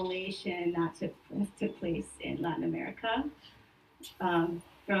assimilation that took place in Latin America.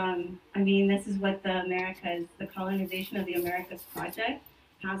 This is what the colonization of the Americas project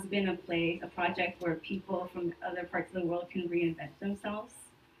has been a project where people from other parts of the world can reinvent themselves.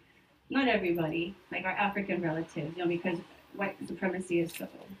 Not everybody, like our African relatives, because white supremacy is so,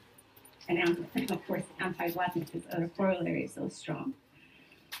 and of course anti-blackness is a corollary so strong.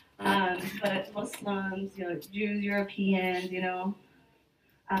 But Muslims, Jews, Europeans,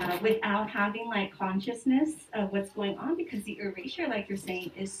 without having like consciousness of what's going on, because the erasure, like you're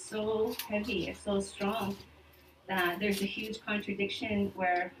saying, is so heavy, it's so strong that there's a huge contradiction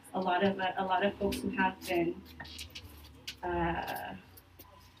where a lot of folks who have been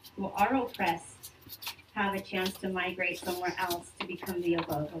who are oppressed have a chance to migrate somewhere else to become the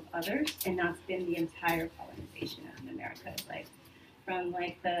above of others, and that's been the entire colonization of America. Like from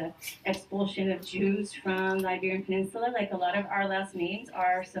like the expulsion of Jews from the Iberian Peninsula, like a lot of our last names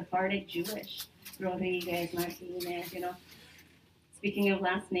are Sephardic Jewish. Rodriguez, Martinez, Speaking of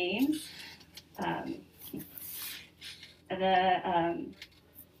last names,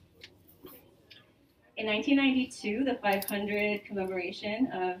 in 1992, the 500 commemoration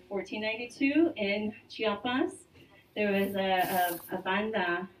of 1492 in Chiapas, there was a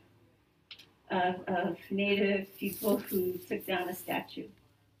banda of native people who took down a statue,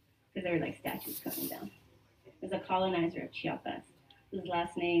 because there were like statues coming down. There's a colonizer of Chiapas, his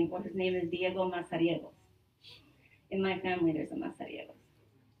name is Diego Mazariegos. In my family, there's a Mazariegos.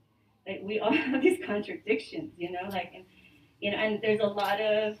 Like, we all have these contradictions, and there's a lot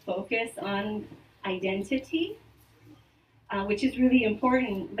of focus on identity, which is really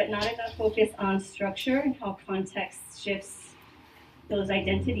important, but not enough focus on structure and how context shifts those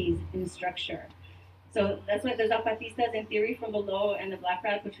identities in structure. So that's what the Zapatistas in theory from below and the Black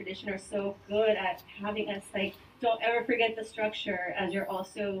radical tradition are so good at having us like, don't ever forget the structure as you're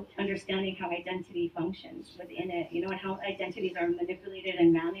also understanding how identity functions within it, and how identities are manipulated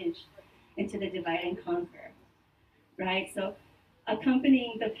and managed into the divide and conquer, right? So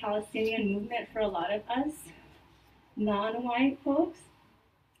accompanying the Palestinian movement for a lot of us, non-white folks,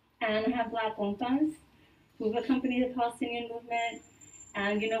 and have Black compas who've accompanied the Palestinian movement,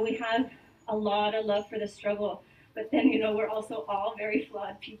 and we have a lot of love for the struggle, but then we're also all very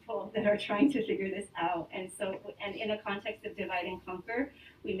flawed people that are trying to figure this out, and in a context of divide and conquer,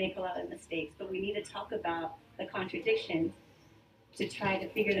 we make a lot of mistakes, but we need to talk about the contradictions to try to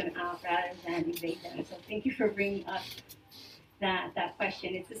figure them out rather than evade them. So thank you for bringing up that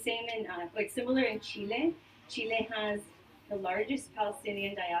question. It's the same it's similar in Chile. Chile has the largest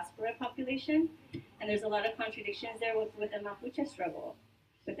Palestinian diaspora population, and there's a lot of contradictions there with the Mapuche struggle,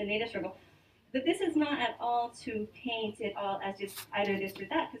 with the Native struggle. but this is not at all to paint it all as just either this or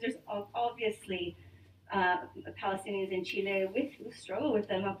that, because there's obviously Palestinians in Chile who struggle with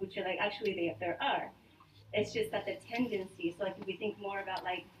the Mapuche. Like actually, there are. It's just that the tendency. So like if we think more about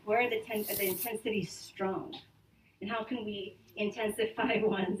like where are the intensity strong, and how can we intensify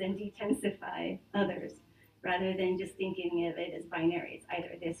ones and detensify others, rather than just thinking of it as binary. It's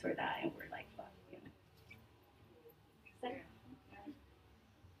either this or that, and we're like, fuck.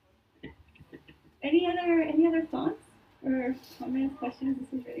 Any other thoughts or comments, questions?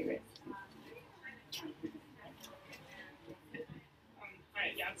 This is really rich.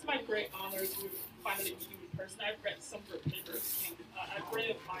 Alright, yeah, it's my great honor to finally meet you in person. I've read some of your papers and I've really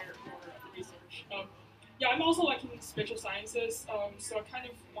admired your research. Yeah, I'm also like in spatial sciences, so I kind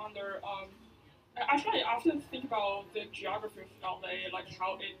of wonder. I often think about the geography of LA, like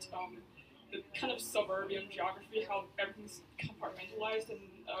how it, the kind of suburban geography, how everything's compartmentalized and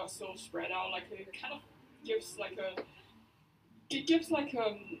so spread out. Like it kind of gives like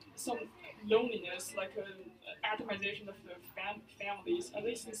some loneliness, like an atomization of the families, at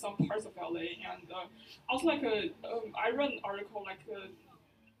least in some parts of LA. And also like I read an article like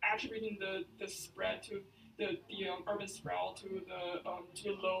attributing the spread to the urban sprawl to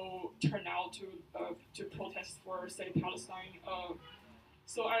the low turnout to protest for say Palestine.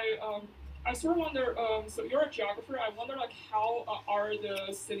 So I sort of wonder. So you're a geographer. I wonder like how are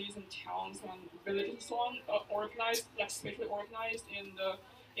the cities and towns and villages and so on organized, like spatially organized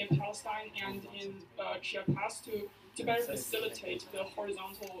in Palestine and in Chiapas to better facilitate the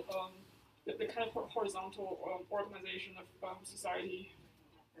horizontal the kind of horizontal organization of society.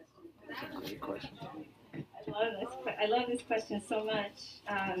 That's a great question. I love this question so much.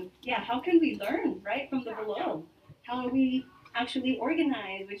 Yeah, how can we learn right from the below? How do we actually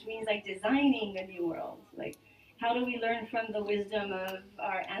organize, which means like designing a new world? Like, how do we learn from the wisdom of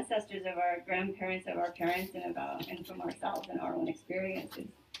our ancestors, of our grandparents, of our parents, and from ourselves and our own experiences?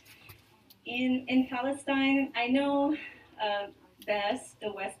 In Palestine, I know best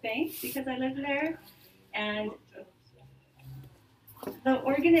the West Bank because I live there, and the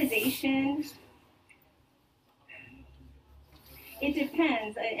organization. It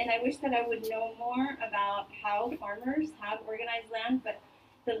depends, and I wish that I would know more about how farmers have organized land, but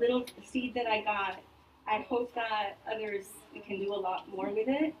the little seed that I got, I hope that others can do a lot more with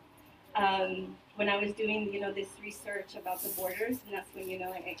it. When I was doing, this research about the borders, and that's when,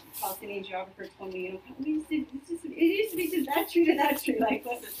 a Palestinian geographer told me, it used to be just that tree to that tree, like,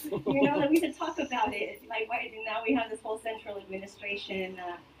 what, like we should talk about it. Like, why now we have this whole central administration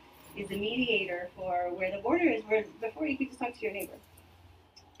is the mediator for where the border is, where before you could just talk to your neighbor.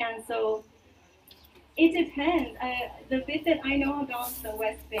 And so it depends. The bit that I know about the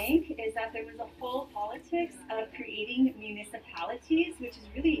West Bank is that there was a whole politics of creating municipalities, which is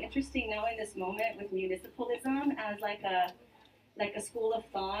really interesting now in this moment with municipalism as like a school of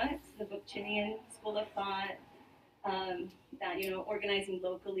thought, the Bookchinian school of thought, that organizing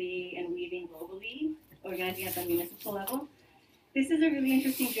locally and weaving globally, organizing at the municipal level. This is a really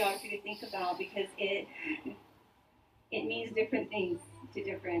interesting geography to think about because it means different things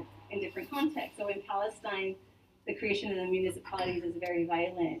in different contexts. So in Palestine, the creation of the municipalities is very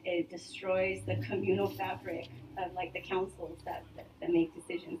violent. It destroys the communal fabric of like the councils that make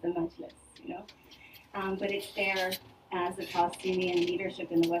decisions, the majlis, But it's there as the Palestinian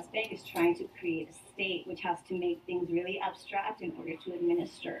leadership in the West Bank is trying to create a state which has to make things really abstract in order to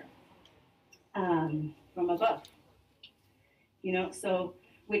administer from above. So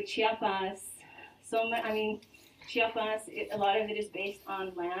with Chiapas, Chiapas, a lot of it is based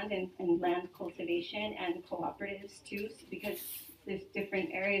on land and land cultivation and cooperatives too, because there's different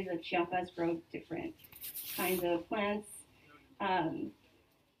areas of Chiapas grow different kinds of plants.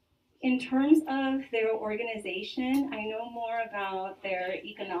 In terms of their organization, I know more about their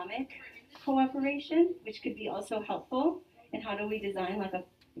economic cooperation, which could be also helpful. And how do we design like a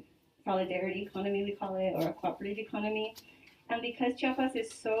solidarity economy, we call it, or a cooperative economy? And because Chiapas is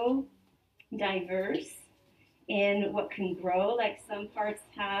so diverse in what can grow, like some parts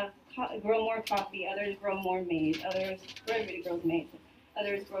grow more coffee, others grow more maize, everybody grows maize,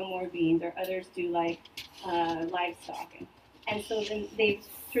 others grow more beans, or others do like livestock. And so then they've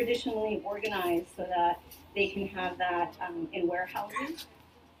traditionally organized so that they can have that in warehouses,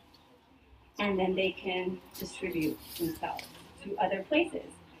 and then they can distribute themselves to other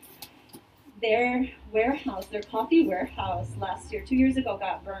places. Their coffee warehouse last year, 2 years ago,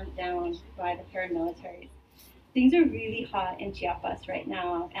 got burned down by the paramilitaries. Things are really hot in Chiapas right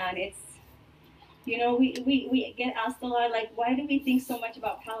now, and You know, we get asked a lot, like, why do we think so much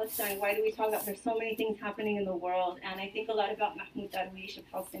about Palestine? Why do we talk about there's so many things happening in the world? And I think a lot about Mahmoud Darwish, a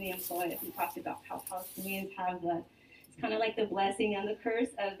Palestinian poet, who talks about how Palestinians have it's kind of like the blessing and the curse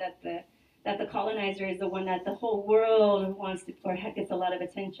of that the colonizer is the one that the whole world wants to, or gets a lot of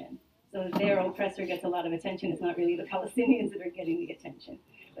attention. So their oppressor gets a lot of attention. It's not really the Palestinians that are getting the attention,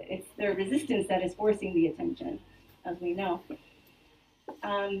 but it's their resistance that is forcing the attention, as we know.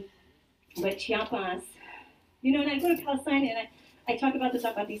 But Chiapas, you know, and I go to Palestine and I talk about the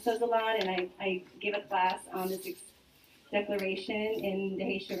Zapatistas a lot, and I give a class on this declaration in the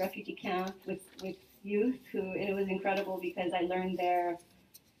Haitian refugee camp with youth and it was incredible because I learned there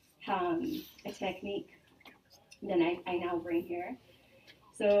a technique that I now bring here.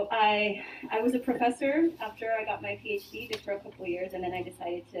 So I was a professor after I got my PhD just for a couple of years, and then I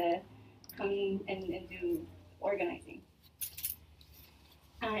decided to come and do organizing.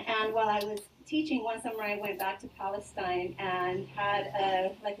 And while I was teaching, one summer I went back to Palestine and had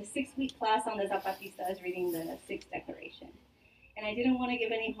a 6-week class on the Zapatistas reading the Sixth Declaration. And I didn't want to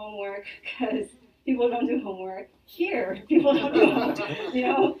give any homework because people don't do homework. Here, people don't do homework. You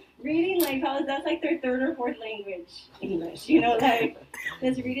know, reading that's like their third or fourth language, English. You know, like,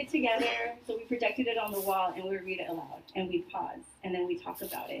 let's read it together. So we projected it on the wall and we would read it aloud and we'd pause and then we talk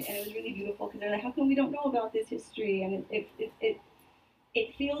about it. And it was really beautiful because they're like, how come we don't know about this history? And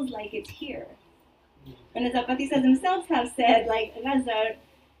it feels like it's here. And the Zapatistas themselves have said, like, Gaza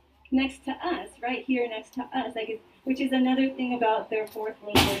next to us, right here next to us, which is another thing about their Fourth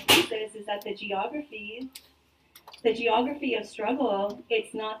World War thesis, is that the geography of struggle,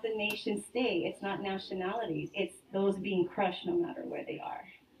 it's not the nation state, it's not nationalities, it's those being crushed no matter where they are.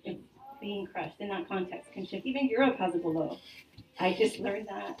 It's being crushed in that context can shift. Even Europe has a below. I just learned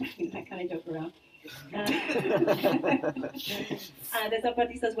that. I kind of joke around. The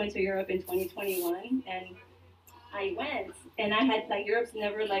Zapatistas went to Europe in 2021, and I went, and I had, Europe's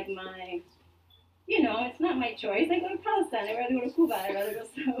never my, it's not my choice. I go to Palestine, I'd rather go to Cuba, I'd rather go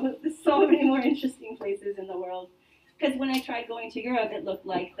there's so many more interesting places in the world. Because when I tried going to Europe, it looked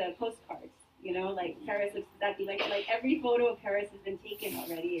like the postcards, Paris looks exactly like every photo of Paris has been taken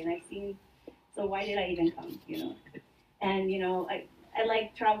already, and I've seen, so why did I even come, And, I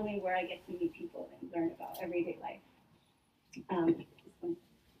like traveling where I get to meet people and learn about everyday life.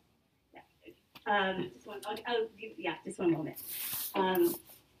 Just one moment.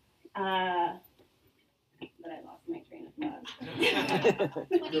 But I lost my train of thought.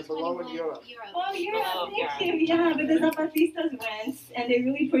 You're below in Europe. Oh, Europe, thank you. Yeah, but the Zapatistas went, and they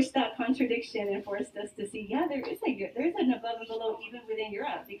really pushed that contradiction and forced us to see, there's an above and below even within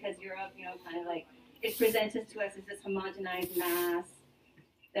Europe, because Europe, it's presented to us as this homogenized mass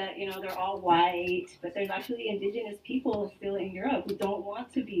that, they're all white, but there's actually indigenous people still in Europe who don't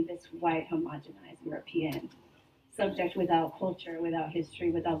want to be this white, homogenized European subject without culture, without history,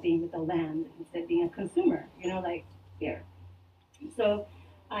 without being with the land, instead being a consumer, here. So,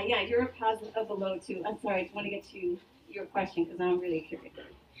 Europe has a below too. I'm sorry, I just want to get to your question because I'm really curious.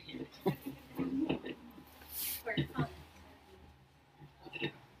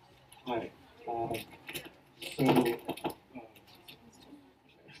 Hi.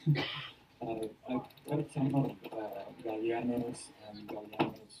 I've read some of Galeano's and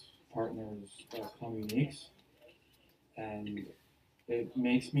Galeano's partners' communiques, and it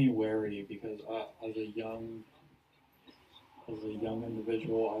makes me wary because as a young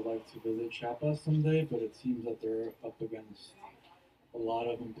individual, I'd like to visit Chiapas someday, but it seems that they're up against a lot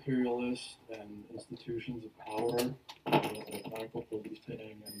of imperialist and institutions of power, like narco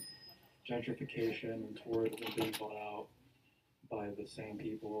policing and gentrification and tourism being bought out by the same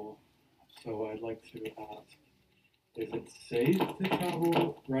people. So I'd like to ask, is it safe to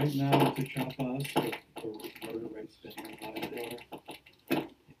travel right now to Chiapas with the murder rates being high there?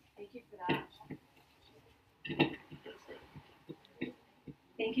 Thank you for that.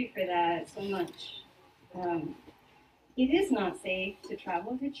 Thank you for that so much. It is not safe to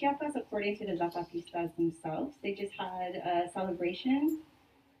travel to Chiapas, according to the Zapatistas themselves. They just had a celebration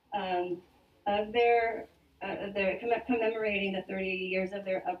of their commemorating the 30 years of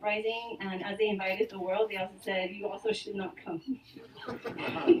their uprising, and as they invited the world, they also said, you also should not come.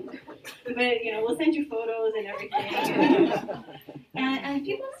 But, we'll send you photos and everything. and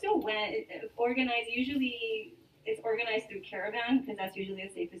people still went, organized, usually it's organized through caravan, because that's usually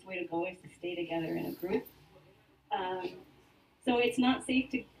the safest way to go, is to stay together in a group. So it's not safe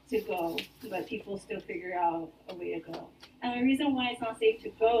to go, but people still figure out a way to go. And the reason why it's not safe to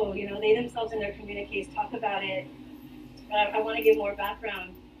go, they themselves in their communiques talk about it, but I want to give more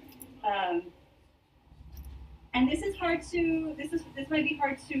background. And this is hard to, this might be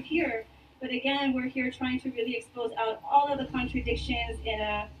hard to hear, But again, we're here trying to really expose out all of the contradictions in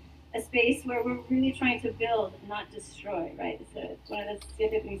a space where we're really trying to build, not destroy, right? It's one of the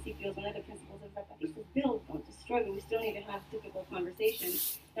siete principios, one of the principles of Zapatistas is build, don't destroy, but we still need to have difficult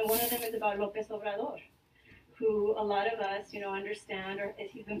conversations. And one of them is about López Obrador, who a lot of us, understand, or as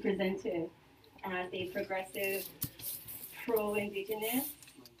he's been presented as a progressive, pro-indigenous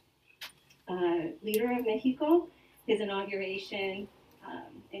leader of Mexico. His inauguration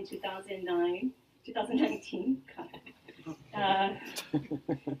in 2019,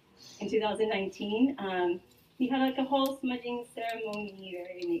 in 2019, he had like a whole smudging ceremony,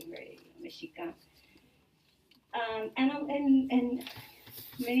 very Mexican. And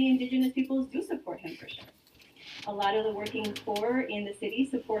many indigenous peoples do support him for sure. A lot of the working poor in the city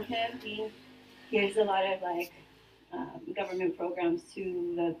support him. He gives a lot of government programs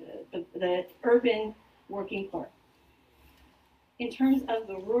to the urban working poor. In terms of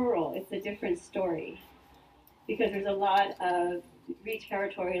the rural, it's a different story because there's a lot of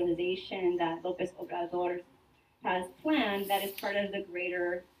re-territorialization that López Obrador has planned that is part of the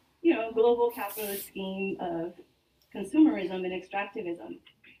greater, global capitalist scheme of consumerism and extractivism.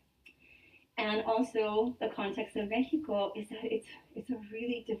 And also the context of Mexico is that it's a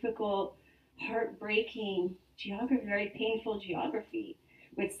really difficult, heartbreaking geography, very painful geography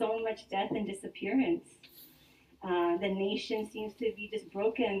with so much death and disappearance. The nation seems to be just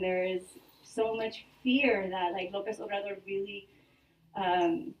broken. There is so much fear that López Obrador really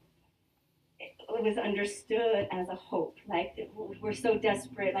was understood as a hope. We're so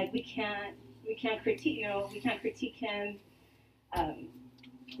desperate. We can't critique. We can't critique him.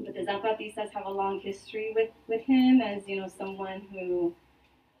 But the Zapatistas have a long history with him as someone who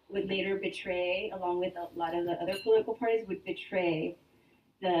would later betray, along with a lot of the other political parties, would betray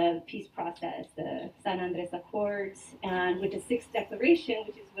the peace process, the San Andres Accords, and with the Sixth Declaration,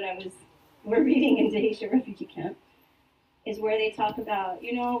 which is what we're reading in Haitian refugee camp, is where they talk about,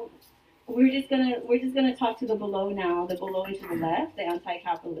 we're just gonna talk to the below now, the below and to the left, the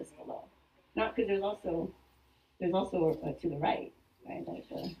anti-capitalist below, not because there's also to the right,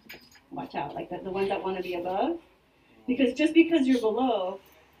 watch out, the ones that want to be above, because just because you're below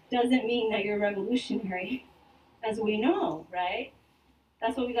doesn't mean that you're revolutionary, as we know, right?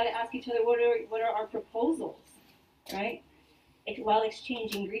 That's what we got to ask each other. What are our proposals, right? While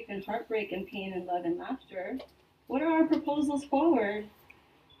exchanging grief and heartbreak and pain and love and laughter, what are our proposals forward?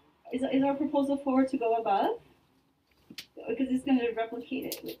 Is our proposal forward to go above? Because it's going to replicate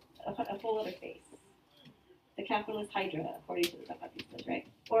it with a whole other face. The capitalist hydra, according to the Zapatistas, right?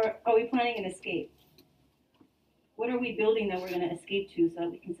 Or are we planning an escape? What are we building that we're going to escape to so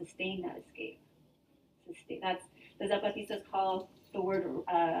that we can sustain that escape? That's the Zapatistas call the word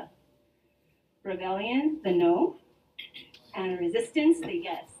rebellion, the no, and resistance, the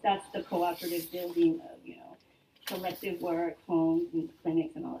yes. That's the cooperative building of, collective work, homes, and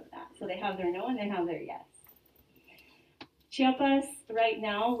clinics, and all of that. So they have their no and they have their yes. Chiapas, right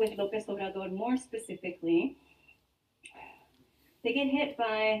now, with López Obrador more specifically, they get hit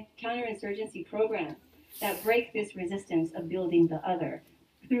by counterinsurgency programs that break this resistance of building the other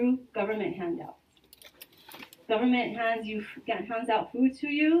through government handouts. Government hands out food to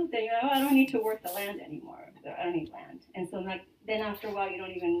you, then you're like, I don't need to work the land anymore. I don't need land. And so then after a while you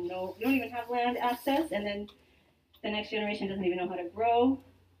don't even have land access, and then the next generation doesn't even know how to grow.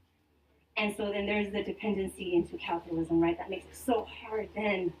 And so then there's the dependency into capitalism, right? That makes it so hard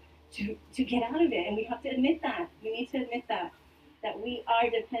then to get out of it. And we have to admit that. We need to admit that we are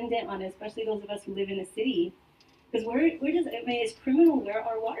dependent on it, especially those of us who live in the city. Because it's criminal where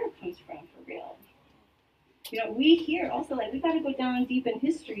our water comes from, for real. We here also, we got to go down deep in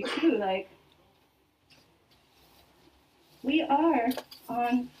history too. We are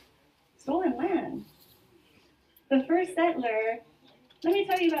on stolen land. The first settler, let me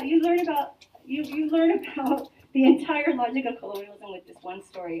tell you about, you learn about the entire logic of colonialism with this one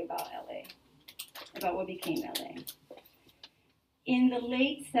story about LA, about what became LA. In the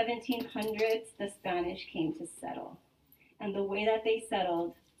late 1700s, the Spanish came to settle. And the way that they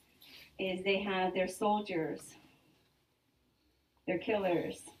settled is they had their soldiers, their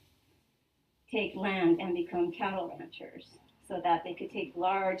killers, take land and become cattle ranchers so that they could take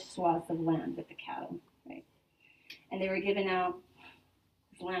large swaths of land with the cattle, right? And they were given out,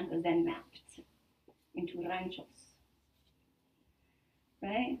 this land was then mapped into ranchos,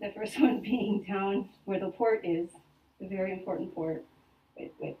 right? The first one being down where the port is, the very important port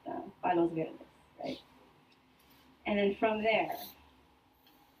with Palos Verdes, right? And then from there,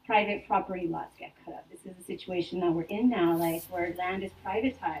 private property lots get cut up. This is the situation that we're in now, where land is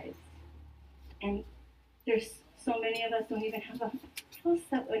privatized. And there's so many of us don't even have a house,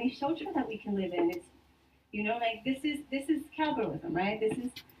 any shelter that we can live in. It's, you know, like this is capitalism, right? This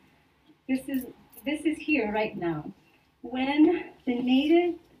is here right now. When the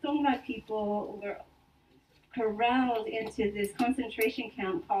native Tonga people were corralled into this concentration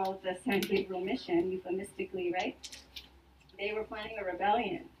camp called the San Gabriel Mission, euphemistically, right? They were planning a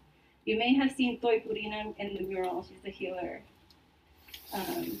rebellion. You may have seen Toi Purina in the mural. She's a healer,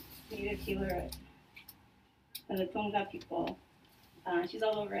 native healer of the Tonga people. She's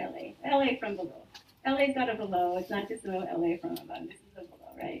all over LA. LA from below. LA's got a below. It's not just LA from above. This is a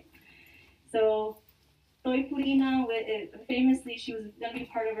below, right? So Toi Purina, famously, she was going to be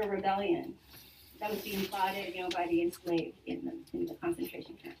part of a rebellion that was being plotted, you know, by the enslaved in the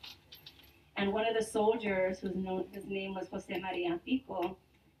concentration camp. And one of the soldiers, his name was Jose Maria Pico,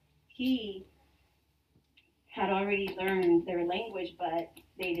 he had already learned their language, but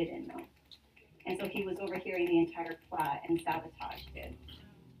they didn't know. And so he was overhearing the entire plot and sabotaged it.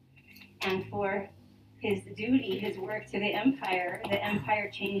 And for his duty, his work to the empire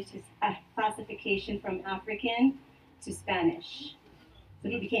changed his classification from African to Spanish. So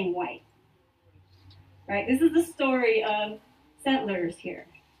he became white. Right? This is the story of settlers here,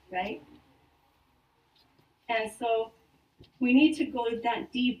 right? And so we need to go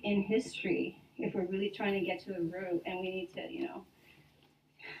that deep in history if we're really trying to get to the root, and we need to, you know,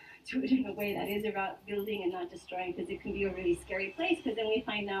 do it in a way that is about building and not destroying, because it can be a really scary place, because then we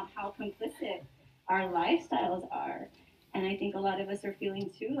find out how complicit our lifestyles are. And I think a lot of us are feeling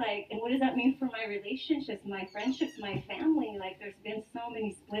too, like, and what does that mean for my relationships, my friendships, my family? Like, there's been so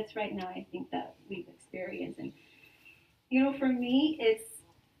many splits right now, I think, that we've experienced. And, you know, for me, it's,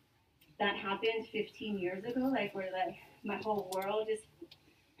 that happened 15 years ago, like, where, like, my whole world just,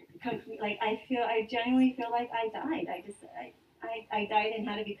 like, I genuinely feel like I died. I died and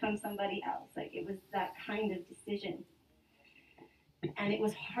had to become somebody else. Like, it was that kind of decision. And it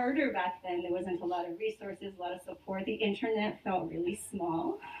was harder back then. There wasn't a lot of resources, a lot of support. The internet felt really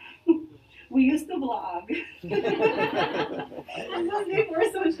small. We used to blog. This was before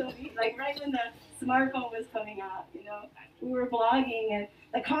social media, like right when the smartphone was coming out, you know. We were blogging, and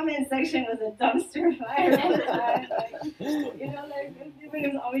the comment section was a dumpster fire all the time. Like, you know, like, it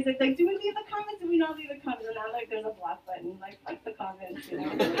was always like, do we leave the comments? Do we not leave the comments? And now, like, there's a block button, like, fuck the comments, you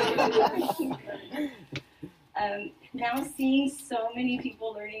know. Now seeing so many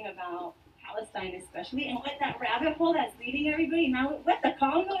people learning about Palestine especially, and what that rabbit hole that's leading everybody, now what, the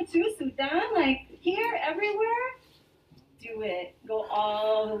Congo too, Sudan, like here, everywhere, do it. Go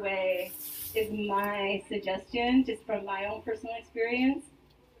all the way is my suggestion, just from my own personal experience,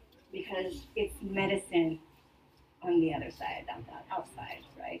 because it's medicine on the other side, outside,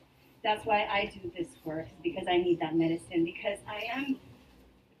 right? That's why I do this work, because I need that medicine, because I am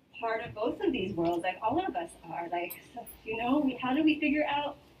part of both of these worlds, like all of us are. Like, so, you know, how do we figure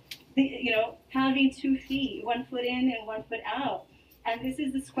out, you know, having 2 feet, 1 foot in and 1 foot out? And this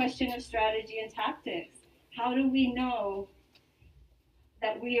is this question of strategy and tactics. How do we know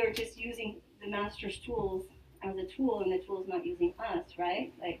that we are just using the master's tools as a tool, and the tool's not using us,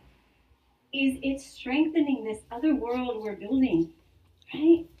 right? Like, is it strengthening this other world we're building,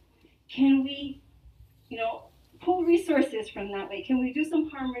 right? Can we, you know, pull resources from that way? Can we do some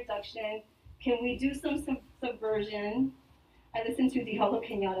harm reduction? Can we do some subversion? I listen to Diallo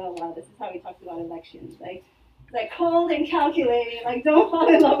Kenyatta a lot. This is how he talks about elections. Like cold and calculating. Like, don't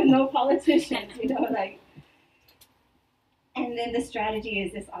fall in love with no politicians, you know, like. And then the strategy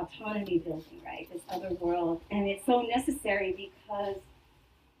is this autonomy building, right? This other world. And it's so necessary because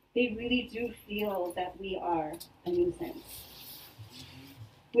they really do feel that we are a nuisance.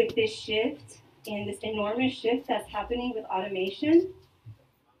 With this shift, and this enormous shift that's happening with automation,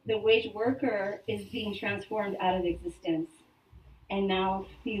 the wage worker is being transformed out of existence and now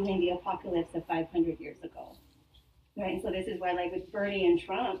feeling the apocalypse of 500 years ago, right? And so this is why, like with Bernie and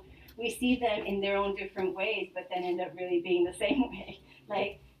Trump, we see them in their own different ways, but then end up really being the same way,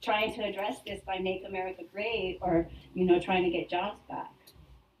 like trying to address this by Make America Great, or, you know, trying to get jobs back,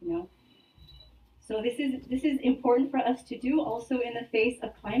 you know? So this is important for us to do also in the face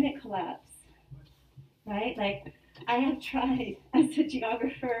of climate collapse. Right? Like, I have tried as a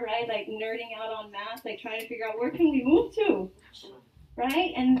geographer, right? Like, nerding out on math, like, trying to figure out where can we move to,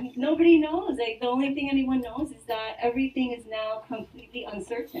 right? And nobody knows. Like, the only thing anyone knows is that everything is now completely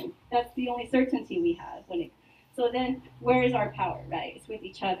uncertain. That's the only certainty we have. So then, where is our power, right? It's with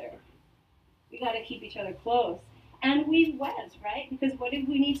each other. We got to keep each other close. And weave webs, right? Because what if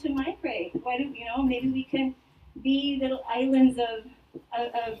we need to migrate? What if, you know, maybe we can be little islands of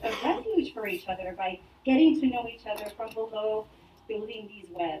refuge for each other by getting to know each other from below building these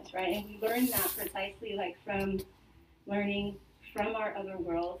webs, right? And we learn that precisely like from learning from our other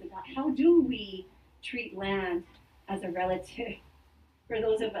worlds about how do we treat land as a relative for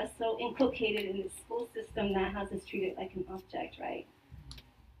those of us so inculcated in the school system that has us treated like an object, right?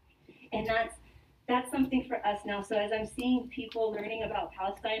 And that's something for us now. So as I'm seeing people learning about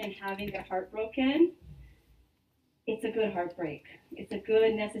Palestine and having their heart broken, it's a good heartbreak. It's a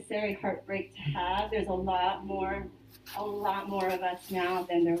good, necessary heartbreak to have. There's a lot more of us now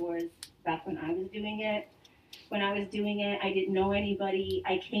than there was back when I was doing it. When I was doing it, I didn't know anybody.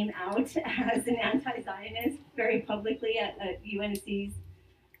 I came out as an anti-Zionist very publicly at UNC's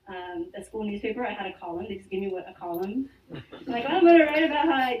the school newspaper. I had a column. They just gave me a column. I'm like, oh, I'm gonna write about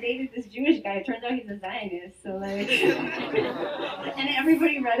how I dated this Jewish guy. It turns out he's a Zionist. So like, and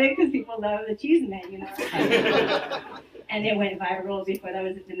everybody read it because people love the cheese man, you know. And it went viral before that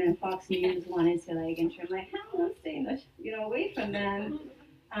was, and then Fox News wanted to like ensure. I'm like, how I'm staying, away from them.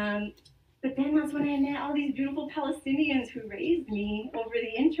 But then that's when I met all these beautiful Palestinians who raised me over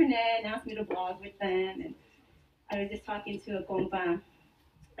the internet and asked me to blog with them. And I was just talking to a compa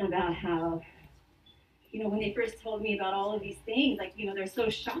about how, when they first told me about all of these things, like, they're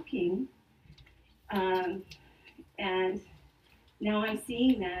so shocking. And now I'm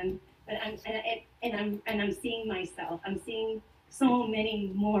seeing them, but I'm seeing myself. I'm seeing so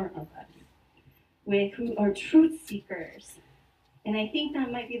many more of us who are truth seekers. And I think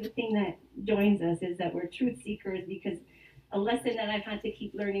that might be the thing that joins us, is that we're truth seekers, because a lesson that I've had to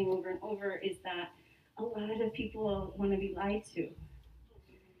keep learning over and over is that a lot of people want to be lied to,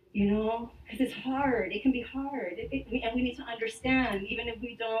 because it's hard. It can be hard. And we need to understand, even if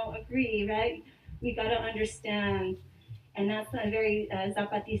we don't agree, right? We got to understand. And that's a very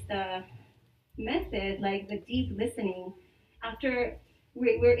Zapatista method, like the deep listening. After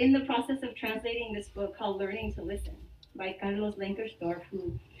we're in the process of translating this book called Learning to Listen, by Carlos Lenkersdorf,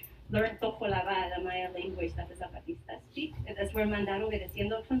 who learned Tokolaba, the Maya language that the Zapatistas speak. That's where mandar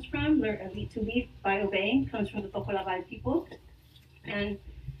obedeciendo comes from. To lead by obeying comes from the Tokolaba people. And,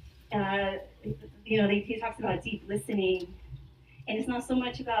 he talks about deep listening. And it's not so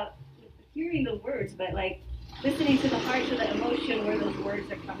much about hearing the words, but like listening to the heart, to the emotion where those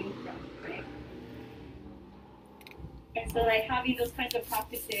words are coming from, right? And so like having those kinds of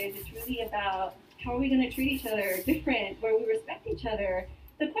practices, it's really about how are we going to treat each other different, where we respect each other.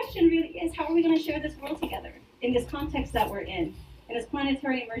 The question really is, how are we going to share this world together in this context that we're in this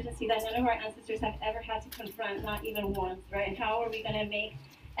planetary emergency that none of our ancestors have ever had to confront, not even once, right? And how are we going to make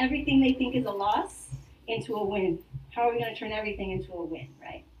everything they think is a loss into a win? How are we going to turn everything into a win,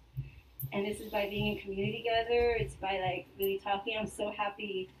 right? And this is by being in community together. It's by like really talking. I'm so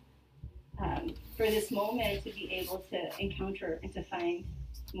happy for this moment to be able to encounter and to find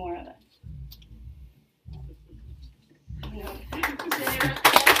more of us. I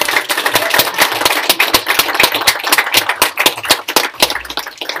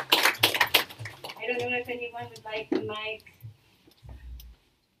don't know if anyone would like the mic.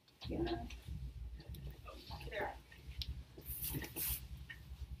 Yeah.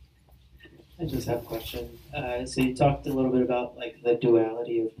 I just have a question. So you talked a little bit about like the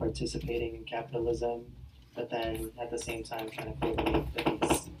duality of participating in capitalism, but then at the same time trying to cultivate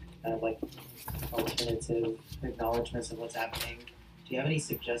these kind of like alternative acknowledgments of what's happening. Do you have any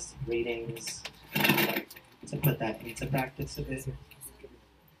suggested readings to put that into practice a bit?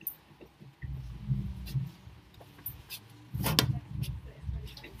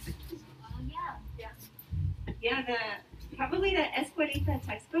 Yeah, probably the Escuelita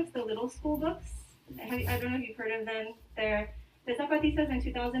textbooks, the little school books. I don't know if you've heard of them. The Zapatistas in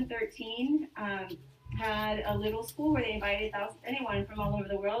 2013 had a little school where they invited anyone from all over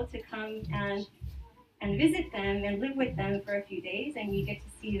the world to come and visit them and live with them for a few days, and you get to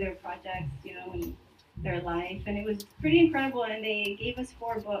see their projects, and their life. And it was pretty incredible, and they gave us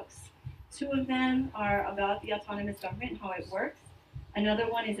 4 books. 2 of them are about the autonomous government and how it works. Another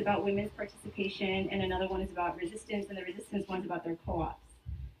one is about women's participation, and another one is about resistance, and the resistance one's about their co-ops.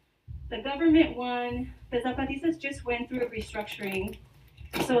 The government one, the Zapatistas just went through a restructuring.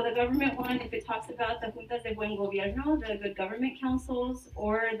 So the government one, if it talks about the juntas de buen gobierno, the good government councils,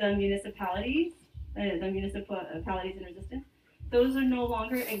 or the municipalities, the municipalities in resistance, those are no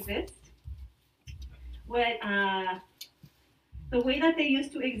longer exist. The way that they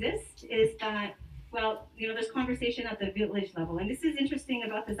used to exist is that, there's conversation at the village level. And this is interesting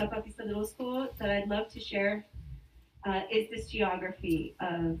about the Zapatista Little School that I'd love to share, is this geography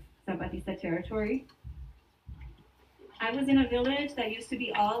of Zapatista territory. I was in a village that used to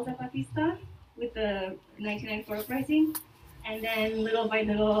be all Zapatista with the 1994 uprising. And then little by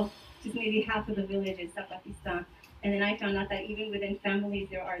little, just maybe half of the village is Zapatista. And then I found out that even within families,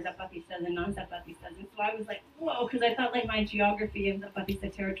 there are Zapatistas and non-Zapatistas. And so I was like, whoa, because I thought like my geography of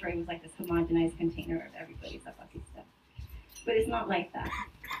Zapatista territory was like this homogenized container of everybody's Zapatista. But it's not like that.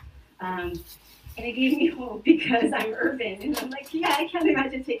 And it gave me hope because I'm urban. And I'm like, yeah, I can't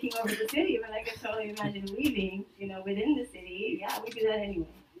imagine taking over the city, but I can totally imagine leaving, within the city. Yeah, we do that anyway.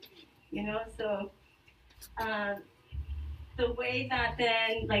 So the way that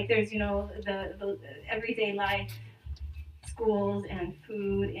then, like, there's, the everyday life, schools and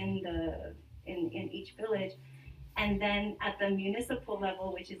food in each village. And then at the municipal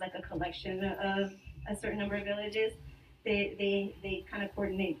level, which is like a collection of a certain number of villages, they kind of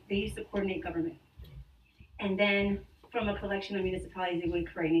coordinate. They used to coordinate government, and then from a collection of municipalities, they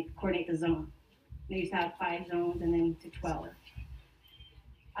would coordinate the zone. They used to have 5 zones and then to 12.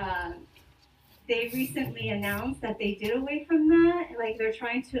 They recently announced that they did away from that. Like they're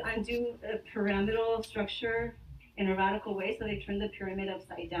trying to undo a pyramidal structure in a radical way. So they turned the pyramid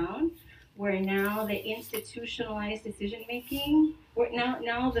upside down, where now the institutionalized decision making,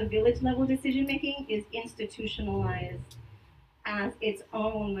 now the village level decision making is institutionalized as its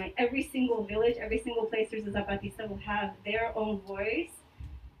own. Like every single village, every single place there's a Zapatista will have their own voice,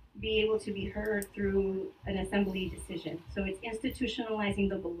 be able to be heard through an assembly decision. So it's institutionalizing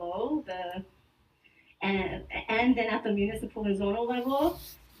the below, and then at the municipal and zonal level,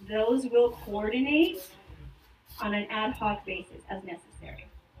 those will coordinate on an ad hoc basis as necessary.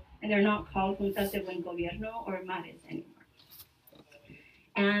 And they're not called juntas de buen gobierno or mares anymore.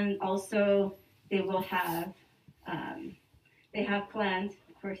 And also, they will have, they have plans,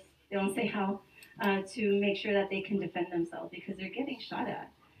 of course, they don't say how, to make sure that they can defend themselves because they're getting shot at.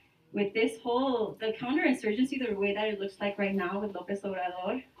 With this whole, the counterinsurgency, the way that it looks like right now with López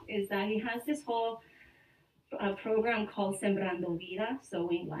Obrador, is that he has this whole program called Sembrando Vida,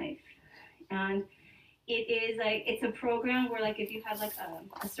 Sowing Life. And it is like, it's a program where like if you have like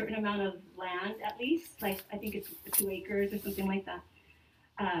a certain amount of land at least, like I think it's 2 acres or something like that,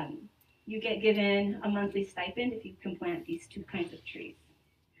 you get given a monthly stipend if you can plant these 2 kinds of trees.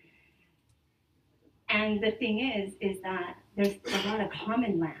 And the thing is that there's a lot of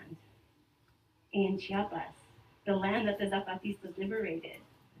common land in Chiapas. The land that the Zapatistas liberated.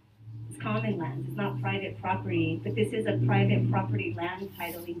 It's common land, it's not private property, but this is a private property land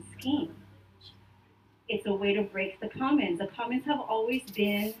titling scheme. It's a way to break the commons. The commons have always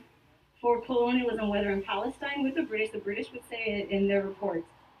been for colonialism, whether in Palestine with the British would say it in their reports.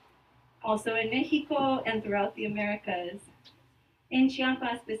 Also in Mexico and throughout the Americas. In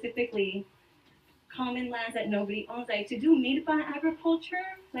Chiapas specifically, common lands that nobody owns. Like to do milpa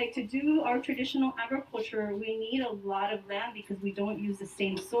agriculture, like to do our traditional agriculture, we need a lot of land because we don't use the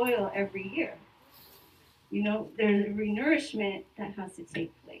same soil every year. There's renourishment that has to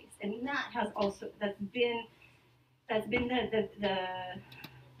take place, and that has also that's been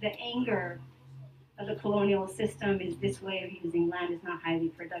the anger of the colonial system is this way of using land is not highly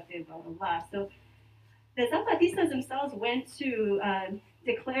productive, blah blah blah. So the Zapatistas themselves went to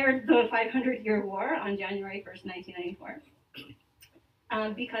declared the 500-year war on January 1st, 1994,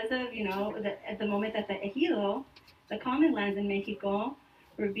 because of at the moment that the ejido, the common lands in Mexico,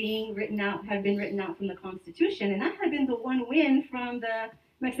 were being had been written out from the Constitution, and that had been the one win from the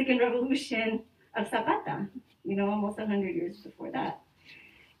Mexican Revolution of Zapata, almost 100 years before that.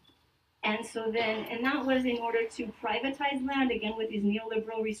 And so then, and that was in order to privatize land, again with these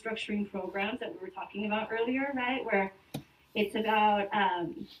neoliberal restructuring programs that we were talking about earlier, right, where it's about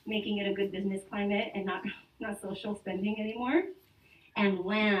making it a good business climate and not social spending anymore. And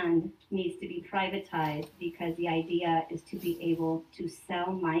land needs to be privatized because the idea is to be able to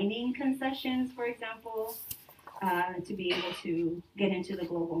sell mining concessions, for example, to be able to get into the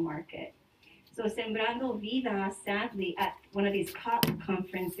global market. So Sembrando Vida, sadly, at one of these COP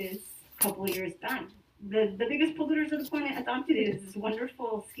conferences a couple of years back, the biggest polluters of the planet adopted it as this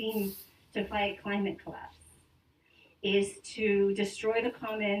wonderful scheme to fight climate collapse. Is to destroy the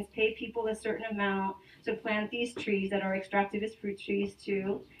commons, pay people a certain amount to plant these trees that are extractivist fruit trees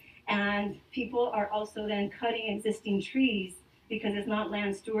too. And people are also then cutting existing trees because it's not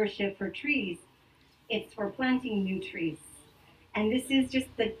land stewardship for trees, it's for planting new trees. And this is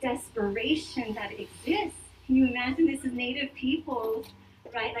just the desperation that exists. Can you imagine this is native people,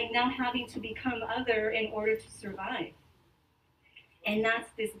 right? Like now having to become other in order to survive. And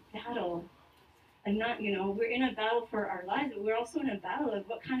that's this battle. And not, we're in a battle for our lives, but we're also in a battle of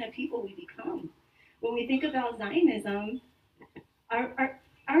what kind of people we become. When we think about Zionism,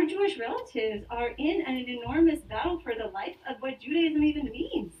 our Jewish relatives are in an enormous battle for the life of what Judaism even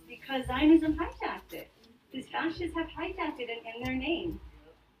means, because Zionism hijacked it. These fascists have hijacked it in their name,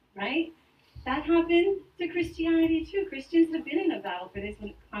 right? That happened to Christianity too. Christians have been in a battle for this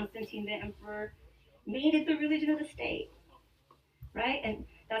when Constantine the emperor made it the religion of the state, right? And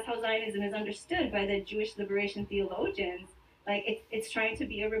that's how Zionism is understood by the Jewish liberation theologians. Like it's trying to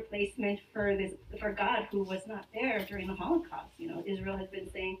be a replacement for God who was not there during the Holocaust. You know, Israel has been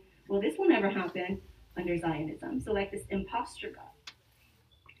saying, well, this will never happen under Zionism. So like this imposter God.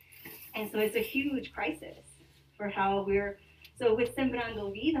 And so it's a huge crisis for how so with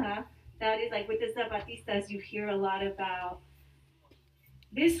Sembrando Vida, that is like with the Zapatistas, you hear a lot about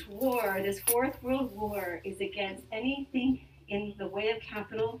this war, this Fourth World War is against anything in the way of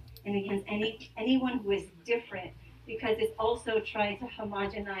capital and against anyone who is different, because it's also trying to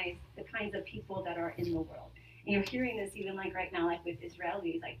homogenize the kinds of people that are in the world. And you're hearing this even like right now, like with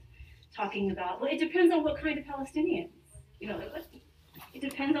Israelis, like talking about, well, it depends on what kind of Palestinians, you know, it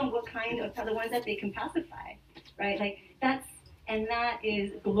depends on what kind of the ones that they can pacify, right? Like that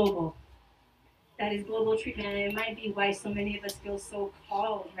is global. That is global treatment, and it might be why so many of us feel so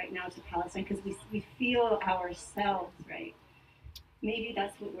called right now to Palestine, because we feel ourselves, right? Maybe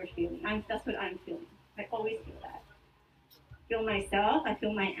that's what we're feeling. That's what I'm feeling. I always feel that. I feel myself, I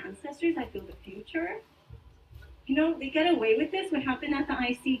feel my ancestors, I feel the future. You know, they get away with this. What happened at the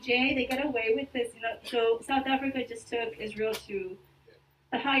ICJ, they get away with this. You know, so South Africa just took Israel to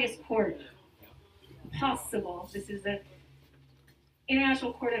the highest court possible. This is the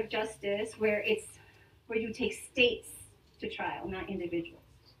International Court of Justice, where you take states to trial, not individuals.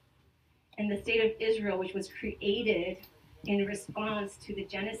 And the state of Israel, which was created in response to the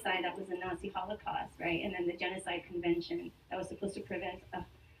genocide that was the Nazi Holocaust, right? And then the Genocide Convention that was supposed to prevent a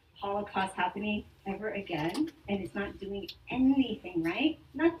Holocaust happening ever again, and it's not doing anything, right?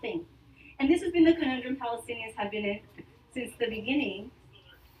 Nothing. And this has been the conundrum Palestinians have been in since the beginning,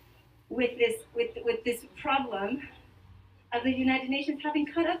 with this problem of the United Nations having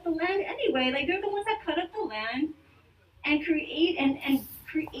cut up the land anyway. Like they're the ones that cut up the land and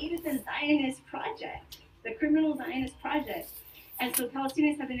created the Zionist project, the criminal Zionist project. And so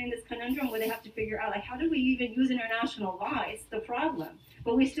Palestinians have been in this conundrum where they have to figure out, like, how do we even use international law? It's the problem.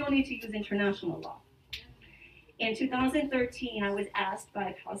 But we still need to use international law. In 2013, I was asked by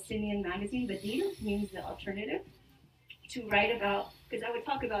a Palestinian magazine, Badil, means the alternative, to write about, because I would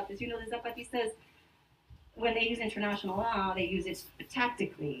talk about this. You know, the Zapatistas, when they use international law, they use it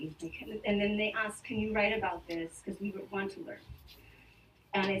tactically. And then they ask, can you write about this? Because we want to learn.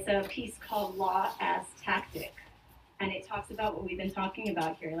 And it's a piece called Law as Tactic. And it talks about what we've been talking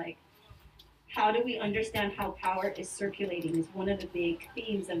about here, like how do we understand how power is circulating is one of the big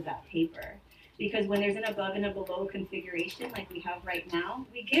themes of that paper. Because when there's an above and a below configuration like we have right now,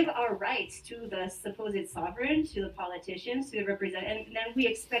 we give our rights to the supposed sovereign, to the politicians, to the representatives, and then we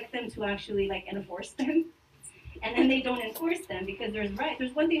expect them to actually like enforce them. And then they don't enforce them because there's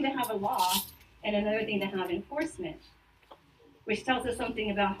one thing to have a law and another thing to have enforcement, which tells us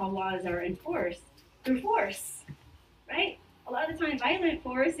something about how laws are enforced through force, right? A lot of the time, violent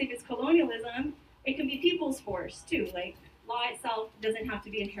force, if it's colonialism, it can be people's force too. Like law itself doesn't have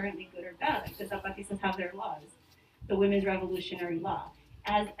to be inherently good or bad. Like the Zapatistas have their laws, the women's revolutionary law,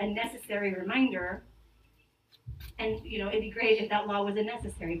 as a necessary reminder. And you know, it'd be great if that law wasn't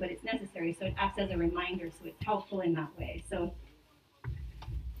necessary, but it's necessary, so it acts as a reminder, so it's helpful in that way. So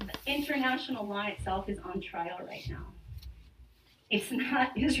the international law itself is on trial right now. It's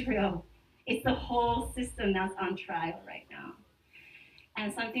not Israel. It's the whole system that's on trial right now.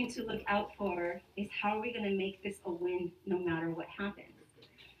 And something to look out for is how are we going to make this a win no matter what happens?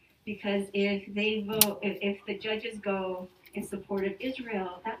 Because if they vote, if the judges go in support of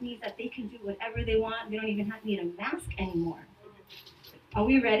Israel, that means that they can do whatever they want. They don't even need a mask anymore. Are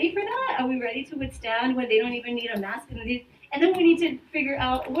we ready for that? Are we ready to withstand when they don't even need a mask? And then we need to figure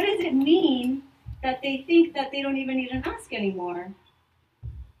out, what does it mean that they think that they don't even need a mask anymore?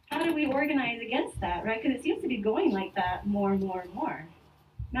 How do we organize against that, right? Because it seems to be going like that more and more and more.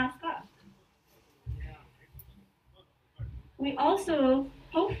 Mask off. We also,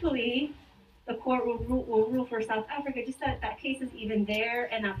 hopefully, the court will rule for South Africa, just that case is even there,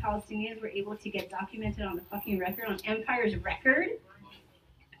 and that Palestinians were able to get documented on the fucking record, on Empire's record.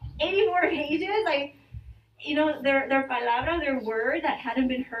 84 pages, like, you know, their palabra, their word that hadn't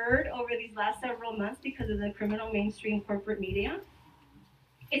been heard over these last several months because of the criminal mainstream corporate media.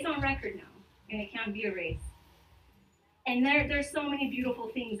 It's on record now, and it can't be erased. And there's so many beautiful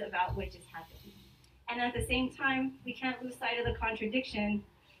things about what just happened. And at the same time, we can't lose sight of the contradiction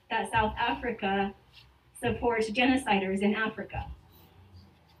that South Africa supports genociders in Africa,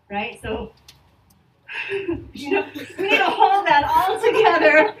 right? So, you know, we need to hold that all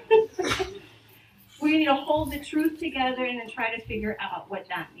together. We need to hold the truth together and then try to figure out what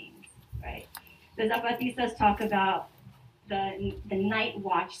that means, right? the Zapatistas talk about the night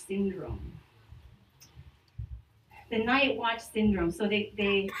watch syndrome. The night watch syndrome. So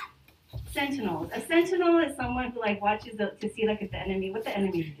they sentinels. A sentinel is someone who like watches to see like if the enemy, what the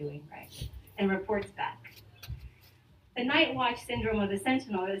enemy is doing, right, and reports back. The night watch syndrome or the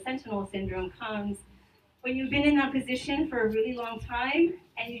sentinel syndrome comes when you've been in that position for a really long time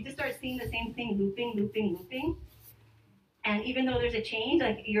and you just start seeing the same thing looping. And even though there's a change,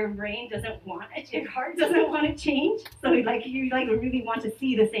 like your brain doesn't want it, your heart doesn't want to change. So like you like really want to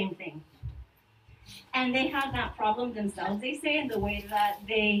see the same thing. And they have that problem themselves, they say, and the way that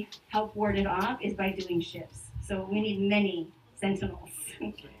they help ward it off is by doing shifts. So we need many sentinels.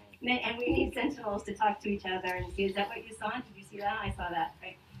 And we need sentinels to talk to each other and see, is that what you saw? Did you see that? I saw that,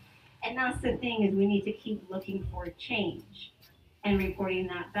 right? And that's the thing, is we need to keep looking for change and reporting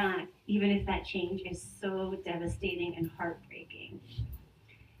that back, even if that change is so devastating and heartbreaking.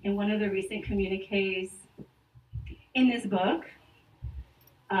 In one of the recent communiques in this book,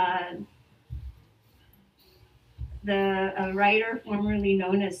 a writer formerly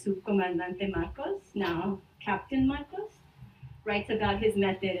known as Subcomandante Marcos, now Captain Marcos, writes about his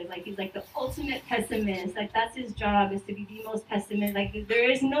method. Like he's like the ultimate pessimist. Like that's his job, is to be the most pessimist. Like there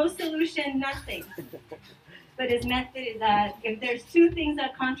is no solution, nothing. But his method is that if there's two things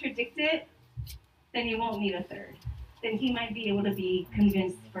that contradict it, then you won't need a third. Then he might be able to be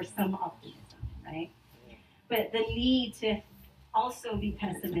convinced for some optimism, right? But the need to also be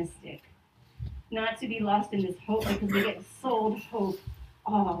pessimistic, not to be lost in this hope, because we get sold hope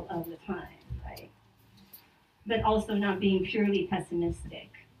all of the time, right? But also not being purely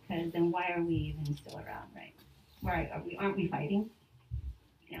pessimistic, because then why are we even still around, right? Aren't we fighting?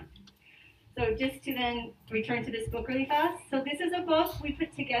 Yeah. So just to then return to this book really fast. So this is a book we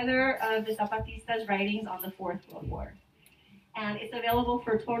put together of the Zapatistas' writings on the Fourth World War. And it's available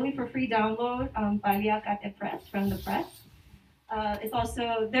totally for free download by Liacate Press, from the press. It's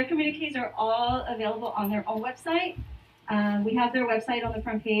also, their communiques are all available on their own website. We have their website on the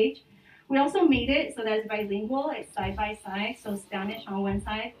front page. We also made it so that it's bilingual. It's side by side, so Spanish on one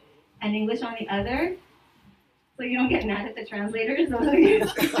side and English on the other. So you don't get mad at the translators.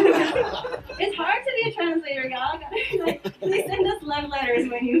 It's hard to be a translator, y'all. Please send us love letters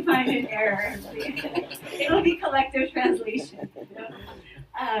when you find an error. It'll be collective translation.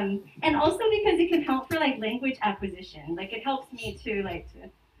 And also because it can help for like language acquisition. Like it helps me to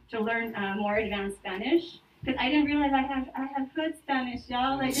learn more advanced Spanish. Because I didn't realize I have good Spanish,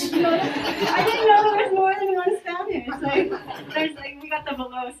 y'all. I didn't know there was more than one Spanish. We got the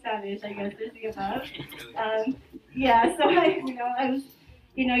below Spanish, I guess. There's the above. So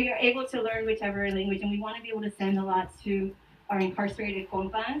you're able to learn whichever language, and we want to be able to send a lot to our incarcerated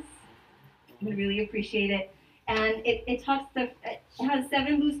compas. We really appreciate it. And it has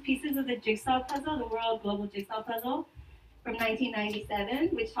 7 loose pieces of the jigsaw puzzle, the World Global Jigsaw Puzzle, from 1997,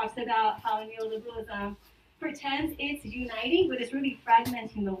 which talks about how neoliberalism pretends it's uniting, but it's really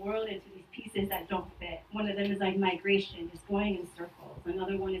fragmenting the world into these pieces that don't fit. One of them is like migration, just going in circles.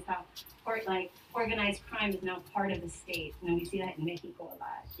 Another one is how organized crime is now part of the state. We see that in Mexico a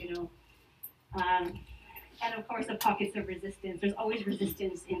lot, And of course, the pockets of resistance. There's always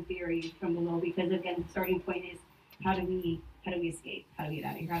resistance in theory from below, because again, the starting point is how do we escape? How do we get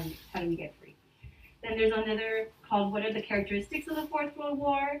out of here? How do we get free? Then there's another called What Are the Characteristics of the Fourth World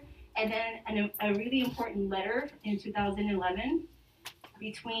War? And then a really important letter in 2011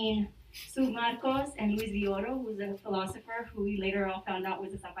 between Sub Marcos and Luis Villoro, who's a philosopher who we later all found out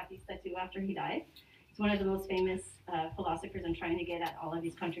was a Zapatista too after he died. He's one of the most famous philosophers in trying to get at all of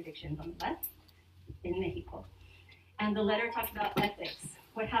these contradictions on the left in Mexico. And the letter talks about ethics.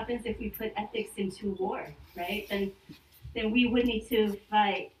 What happens if we put ethics into war, right? Then we would need to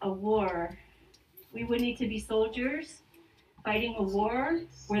fight a war. We would need to be soldiers fighting a war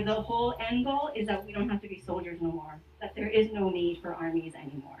where the whole end goal is that we don't have to be soldiers no more, that there is no need for armies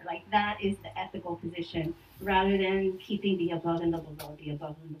anymore. Like that is the ethical position, rather than keeping the above and the below, the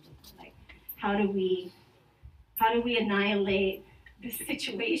above and the below. Like how do we annihilate this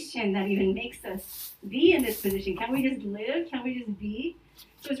situation that even makes us be in this position? Can we just live? Can we just be?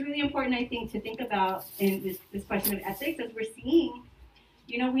 So it's really important, I think, to think about in this question of ethics, as we're seeing,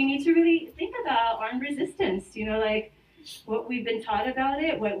 we need to really think about armed resistance, like what we've been taught about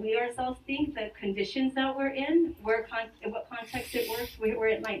it, what we ourselves think, the conditions that we're in, what context it works, where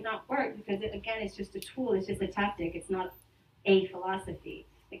it might not work, because again, it's just a tool, it's just a tactic, it's not a philosophy.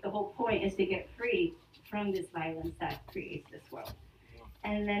 Like the whole point is to get free from this violence that creates this world.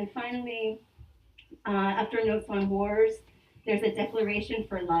 And then finally, after Notes on Wars, there's a declaration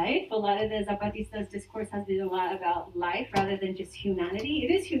for life. A lot of the Zapatistas' discourse has been a lot about life rather than just humanity.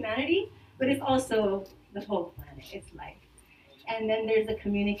 It is humanity, but it's also the whole planet. It's life. And then there's a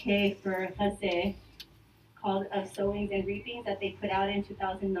communique for Jose called Of Sowings and Reapings that they put out in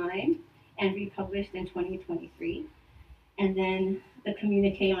 2009 and republished in 2023. And then the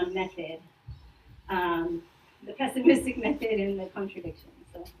communique on method, the pessimistic method and the contradiction.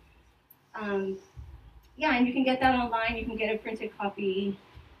 So, yeah, and you can get that online. You can get a printed copy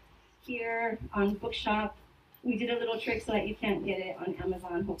here on Bookshop. We did a little trick so that you can't get it on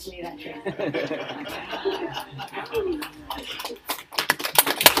Amazon. Hopefully that trick. Any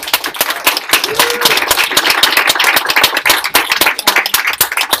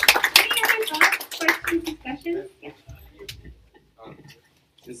other thoughts, questions, discussions? Yeah.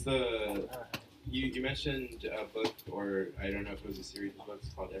 Is the you mentioned a book, or I don't know if it was a series of books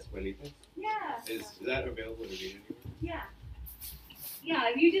called Escuelitas? Yeah. Is that available to read anywhere? Yeah. Yeah,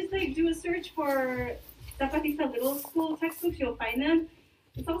 if you just like do a search for Zapatista Little School textbooks, you'll find them.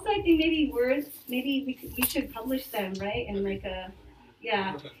 It's also, I think, maybe words. Maybe we should publish them, right? And like a,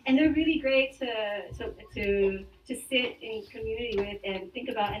 yeah. And they're really great to sit in community with and think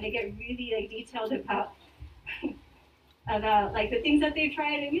about, and they get really like detailed about about like the things that they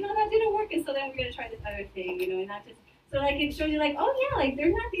tried, and that didn't work, and so then we're gonna try this other thing, and not just. So like it shows you like, oh yeah, like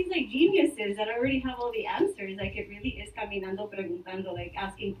they're not these like geniuses that already have all the answers. Like it really is caminando, preguntando, like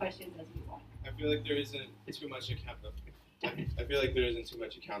asking questions as we walk. I feel like there isn't too much account of. I feel like there isn't too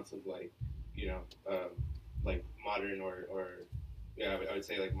much accounts of like, like modern or yeah, I would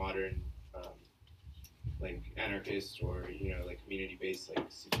say like modern, like anarchist or like community-based like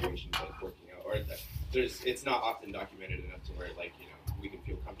situations like working out, or it's not often documented enough to where like we can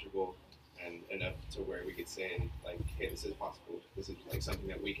feel comfortable and enough to where we could say like, hey, this is possible. This is like something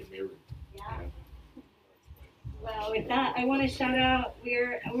that we can mirror. Yeah. Well, with that, I want to shout out.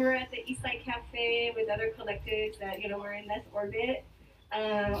 We're at the Eastside Cafe with other collectives that we're in this orbit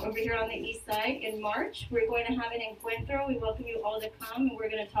over here on the East Side. In March, we're going to have an encuentro. We welcome you all to come, and we're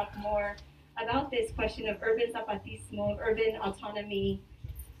going to talk more about this question of urban zapatismo, urban autonomy.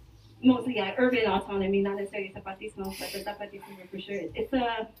 Mostly, urban autonomy, not necessarily zapatismo, but the zapatismo for sure.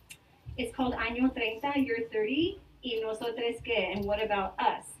 It's called Año 30, Year 30, y nosotros qué, and what about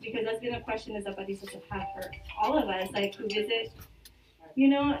us? Because that's been a question the Zapatistas have had for all of us, like who visit,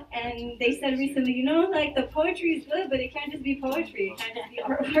 and they said recently, like the poetry is good, but it can't just be poetry, it can't just be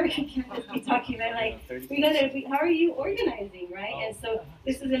artwork, it can't just be talking about, like, how are you organizing, right? And so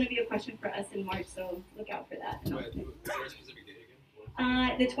this is going to be a question for us in March, so look out for that. Is there a specific date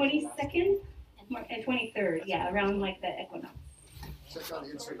again? The 22nd and 23rd, yeah, around like the equinox. Check on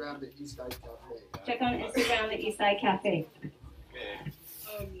Instagram, the Eastside Cafe. Check on Instagram, the Eastside Cafe.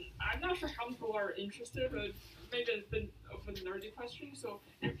 I'm not sure how many people are interested, but maybe it's been of a nerdy question. So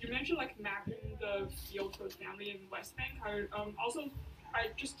you mentioned like mapping the field for the family in West Bank. I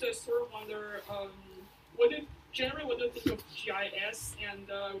just sort of wonder, what do you think of GIS and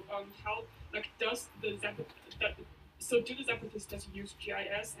how does do the Zapatistas use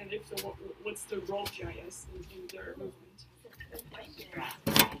GIS, and if so, what's the role of GIS in their movement?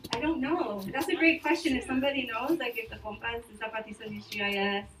 I don't know. That's a great question. If somebody knows, like if the compas, the Zapatistas use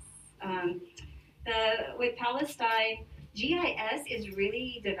GIS, with Palestine, GIS is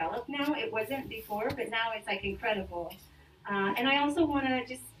really developed now. It wasn't before, but now it's like incredible. And I also want to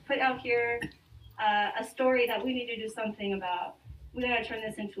just put out here a story that we need to do something about. We gotta turn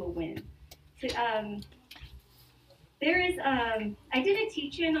this into a win. There is, I did a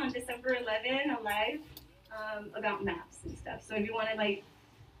teach-in on December 11, a live, about maps and stuff. So if you want to like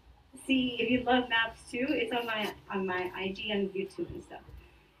see, if you love maps too, it's on my IG and YouTube and stuff.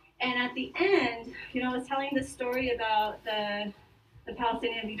 And at the end, I was telling the story about the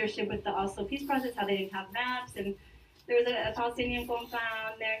Palestinian leadership with the Oslo peace process, how they didn't have maps, and there was a Palestinian compa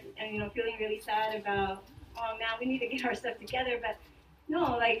on there, and feeling really sad about, oh man, we need to get our stuff together, but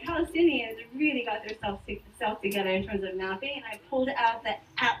no, like Palestinians really got their self together in terms of mapping, and I pulled out the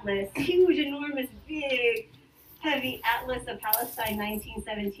atlas, huge, enormous, big, heavy atlas of Palestine,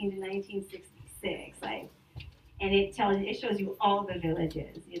 1917 to 1966, and it shows you all the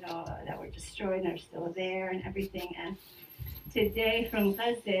villages, that were destroyed and are still there and everything. And today from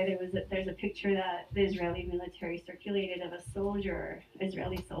Gaza, there's a picture that the Israeli military circulated of a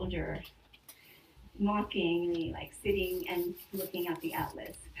Israeli soldier, mockingly sitting and looking at the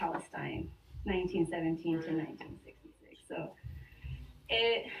atlas, Palestine, 1917 to 1966. So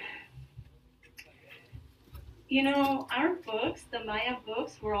our books, the Maya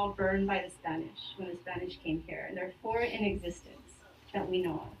books, were all burned by the Spanish when the Spanish came here. And there are 4 in existence that we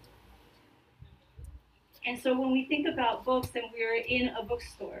know of. And so when we think about books and we're in a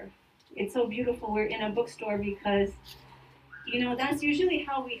bookstore, it's so beautiful we're in a bookstore because that's usually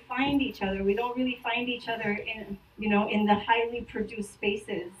how we find each other. We don't really find each other in the highly produced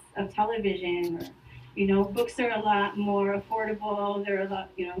spaces of television, or, books are a lot more affordable. They're a lot,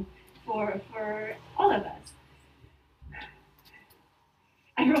 for all of us.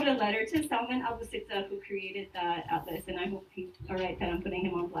 I wrote a letter to Salman Abu-Sitta, who created that atlas, and I hope he's all right that I'm putting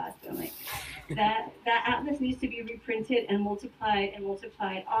him on blast. But I'm like, that atlas needs to be reprinted and multiplied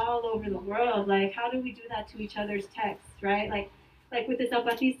all over the world. Like, how do we do that to each other's texts, right? Like with the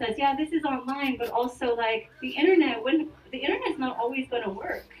Zapatistas, yeah, this is online, but also like the internet. When the internet's not always going to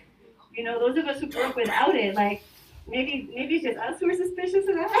work, those of us who grew up without it, like maybe it's just us who are suspicious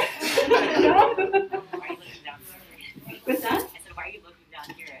of that. What's that? Why are you looking down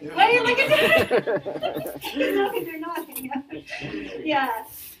here? Why are you looking down? No, they're not. Yeah.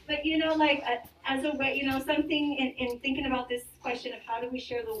 But like as a way, something in thinking about this question of how do we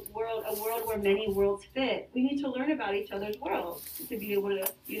share the world, a world where many worlds fit, we need to learn about each other's worlds to be able to,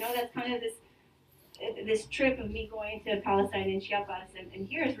 that's kind of this trip of me going to Palestine and Chiapas, and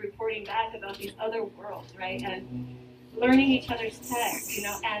here is reporting back about these other worlds, right? And learning each other's texts,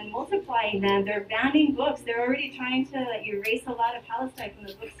 and multiplying them. They're banning books. They're already trying to erase a lot of Palestine from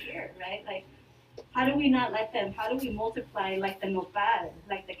the books here, right? Like, how do we not let them? How do we multiply like the nopal,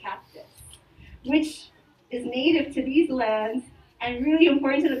 like the cactus, which is native to these lands and really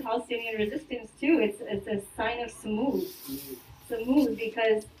important to the Palestinian resistance too? It's a sign of samud,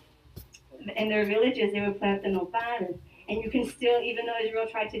 because in their villages they would plant the nopal, and you can still, even though Israel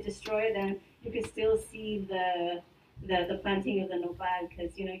tried to destroy them, you can still see the planting of the nopal,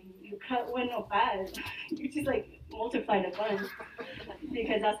 because you cut one nopal, you just multiply the bunch,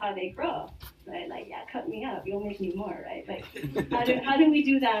 because that's how they grow, right? Like, yeah, cut me up, you'll make me more, right? Like, how do we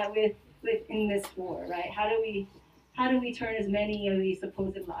do that with in this war, right? How do we turn as many of these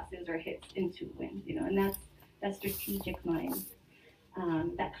supposed losses or hits into wins, and that's strategic mind.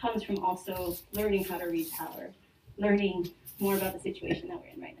 That comes from also learning how to read power, learning more about the situation that we're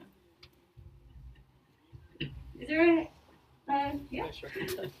in right now. Is there yeah? Sure.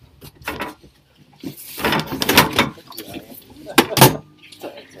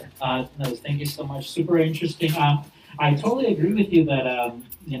 No, thank you so much. Super interesting. I totally agree with you that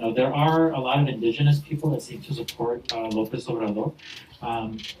there are a lot of indigenous people that seem to support Lopez Obrador,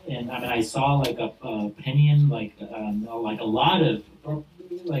 and I mean I saw a opinion like a lot of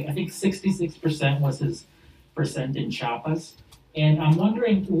I think 66% was his percent in Chiapas. And I'm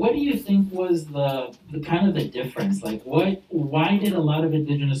wondering, what do you think was the kind of the difference? Like, why did a lot of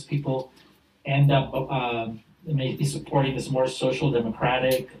indigenous people end up maybe supporting this more social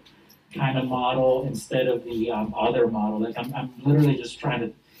democratic kind of model instead of the other model? Like, I'm literally just trying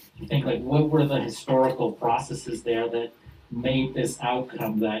to think, like, what were the historical processes there that made this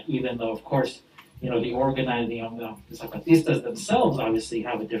outcome that, even though, of course, the organizing of the Zapatistas themselves obviously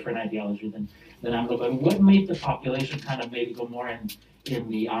have a different ideology than AMLO, but what made the population kind of maybe go more in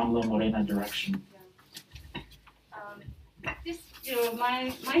the AMLO Morena direction? Just,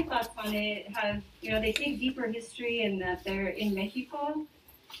 my thoughts on it have, they take deeper history in that they're in Mexico.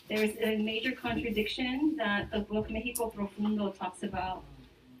 There's a major contradiction that the book Mexico Profundo talks about.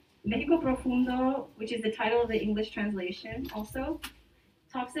 Mexico Profundo, which is the title of the English translation also,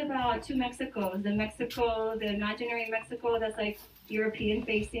 talks about two Mexicos. The imaginary Mexico that's like European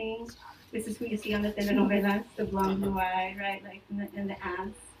facing. This is who you see on the telenovelas, the blonde, blue eye, right? Like in the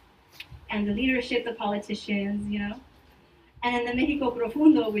ads. And the leadership, the politicians, And then the Mexico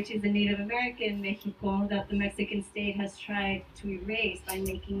Profundo, which is the Native American Mexico that the Mexican state has tried to erase by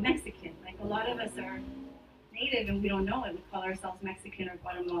making Mexican. Like, a lot of us are native and we don't know it. We call ourselves Mexican or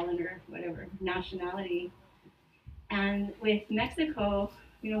Guatemalan or whatever nationality. And with Mexico,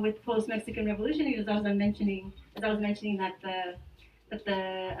 with post-Mexican Revolution, as I was mentioning that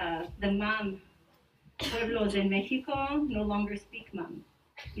the MAM pueblos in Mexico no longer speak MAM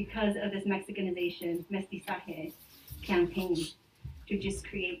because of this Mexicanization, mestizaje campaign to just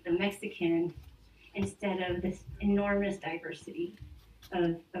create the Mexican instead of this enormous diversity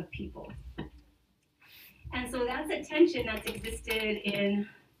of people. And so that's a tension that's existed in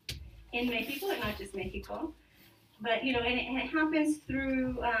Mexico, and not just Mexico. But, and it happens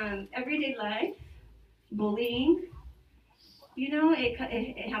through everyday life, bullying.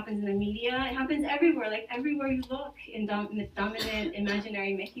 It happens in the media. It happens everywhere. Like, everywhere you look in dominant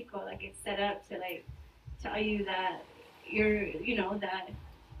imaginary Mexico, like, it's set up to tell you that you're, that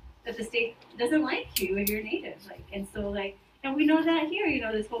the state doesn't like you if you're native. Like, and so and we know that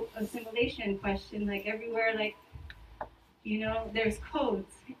here. This whole assimilation question. Like, everywhere, there's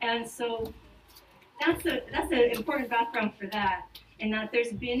codes, and so. That's an important background for that, and that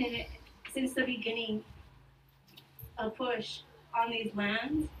there's been since the beginning a push on these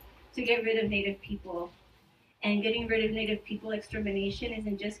lands to get rid of Native people. And getting rid of Native people extermination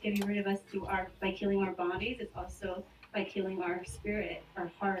isn't just getting rid of us by killing our bodies, it's also by killing our spirit,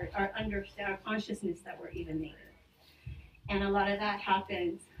 our heart, our consciousness that we're even Native. And a lot of that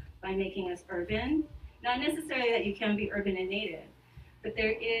happens by making us urban. Not necessarily that you can be urban and Native, but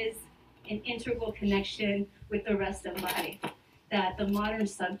there is an integral connection with the rest of life. That the modern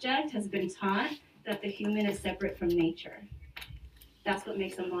subject has been taught that the human is separate from nature. That's what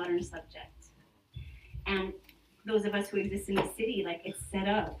makes a modern subject. And those of us who exist in the city, like it's set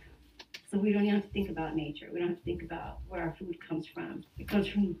up. So we don't even have to think about nature. We don't have to think about where our food comes from. It comes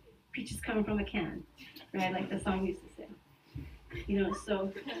from peaches coming from a can, right? Like the song used to say. You know,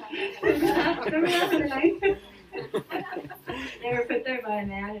 so remember that in the 90s? They were put there by a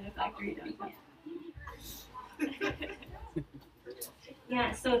man in a factory downtown.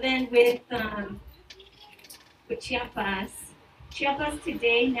 Yeah, so then with Chiapas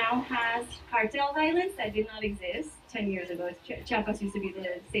today now has cartel violence that did not exist 10 years ago. Chiapas used to be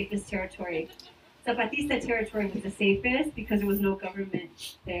the safest territory. Zapatista territory was the safest because there was no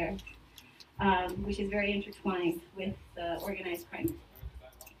government there, which is very intertwined with the organized crime.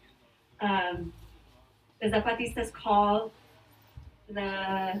 The Zapatistas call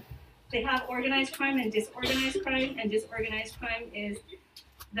they have organized crime and disorganized crime, and disorganized crime is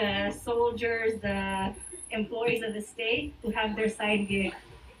the soldiers, the employees of the state who have their side gig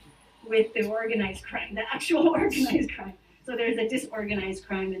with the organized crime, the actual organized crime. So there's a disorganized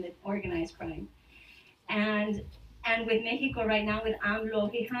crime and the organized crime. And with Mexico right now, with AMLO,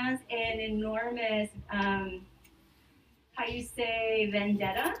 he has an enormous,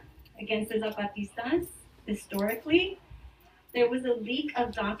 vendetta against the Zapatistas historically. There was a leak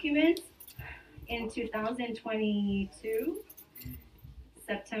of documents in 2022,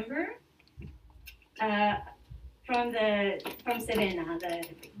 September, from Serena, the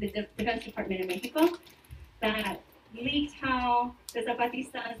Defense Department of Mexico, that leaked how the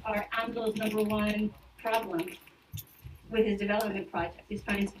Zapatistas are AMLO's #1 problem with his development project. He's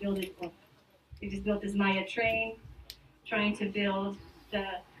trying to build his book. He just built this Maya train, trying to build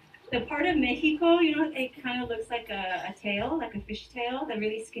the part of Mexico, you know, it kind of looks like a tail, like a fish tail, the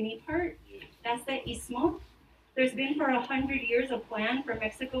really skinny part. That's the Istmo. There's been for 100 years a plan for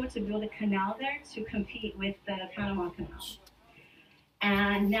Mexico to build a canal there to compete with the Panama Canal.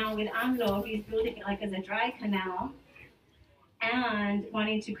 And now with AMLO, he's building it like as a dry canal and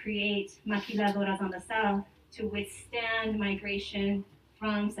wanting to create maquiladoras on the south to withstand migration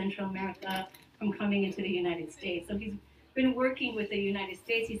from Central America from coming into the United States. So he's been working with the United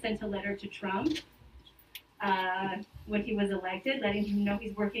States. He sent a letter to Trump when he was elected, letting him know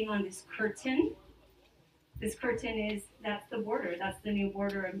he's working on this curtain. This curtain that's the border. That's the new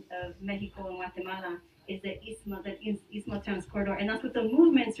border of Mexico and Guatemala, is the Istmo Transcorridor. And that's what the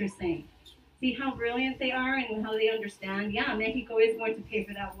movements are saying. See how brilliant they are and how they understand? Yeah, Mexico is going to pay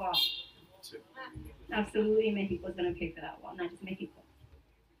for that wall. Absolutely, Mexico is going to pay for that wall, not just Mexico.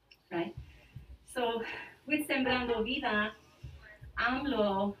 Right? So, with Sembrando Vida,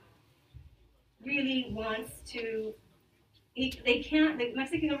 AMLO really wants to, the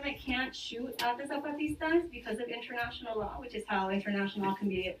Mexican government can't shoot at the Zapatistas because of international law, which is how international law can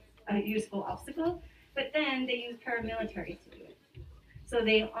be a useful obstacle, but then they use paramilitaries to do it. So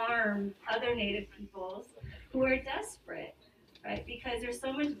they arm other Native peoples who are desperate, right? Because there's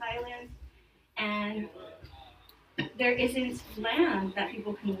so much violence and there isn't land that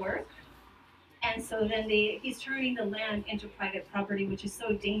people can work. And so then he's turning the land into private property, which is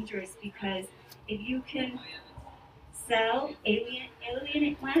so dangerous because if you can sell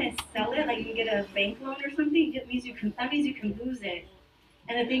alien land and sell it, like you can get a bank loan or something, that means you can lose it.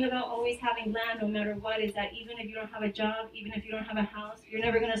 And the thing about always having land, no matter what, is that even if you don't have a job, even if you don't have a house, you're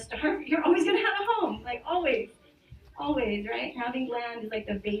never gonna starve. You're always gonna have a home, like always, right? Having land is like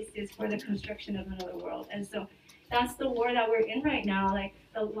the basis for the construction of another world. And so that's the war that we're in right now, like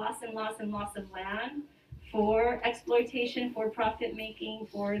the loss and loss and loss of land for exploitation, for profit making,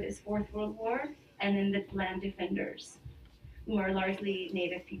 for this Fourth World War, and then the land defenders, who are largely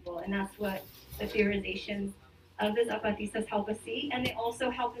Native people. And that's what the theorizations of the Zapatistas help us see. And they also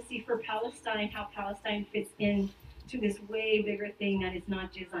help us see for Palestine, how Palestine fits into this way bigger thing that is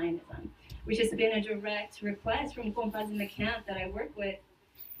not just Zionism, which has been a direct request from compas in the camp that I work with,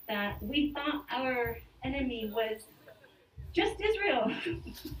 that we thought our enemy was just Israel.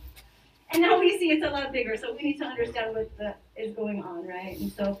 And now we see it's a lot bigger, so we need to understand what is going on, right?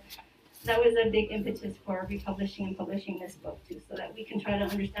 And so that was a big impetus for republishing and publishing this book too, so that we can try to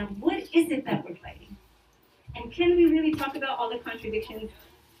understand what is it that we're fighting. And can we really talk about all the contradictions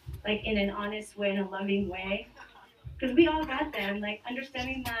like in an honest way, in a loving way? Because we all got them, like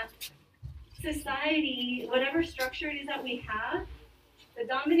understanding that society, whatever structure it is that we have, the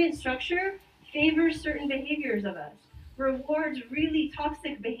dominant structure favors certain behaviors of us, rewards really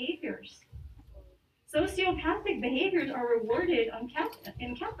toxic behaviors. Sociopathic behaviors are rewarded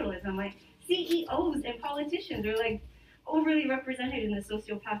in capitalism. Like CEOs and politicians are like overly represented in the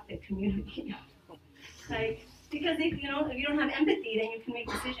sociopathic community. Like because if you don't have empathy, then you can make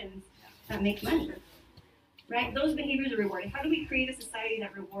decisions that make money. Right? Those behaviors are rewarded. How do we create a society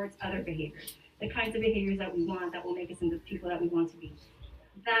that rewards other behaviors? The kinds of behaviors that we want, that will make us into the people that we want to be.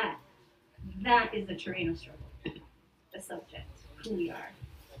 That is the terrain of struggle. The subject, who we are.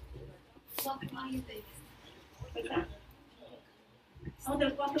 What's that? Oh,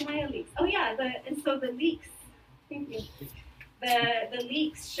 the Guacamaya leaks. Oh yeah, the leaks. Thank you. The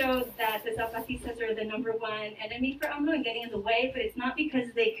leaks showed that the Zapatistas are the number one enemy for AMLO and getting in the way, but it's not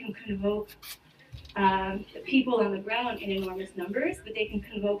because they can convoke people on the ground in enormous numbers, but they can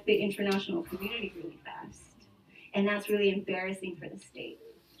convoke the international community really fast. And that's really embarrassing for the state.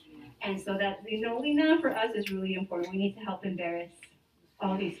 And so that the Nolina for us is really important. We need to help embarrass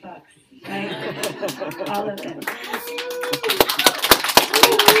all these fucks, right? All of them.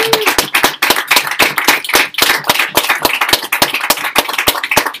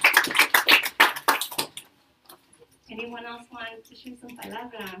 Anyone else want to share some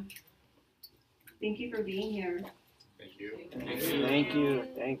palabra? Thank you for being here. Thank you. Thank you.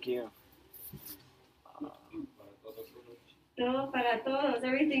 Thank you. Todo para todos,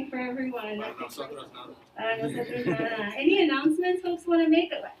 everything for everyone. Para nosotros nada. Para nosotros nada. Any announcements folks want to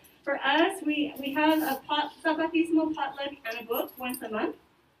make? For us, we have a Zapatismo potluck and a book once a month.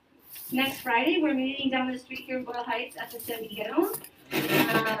 Next Friday, we're meeting down the street here in Boyle Heights at the San Miguel.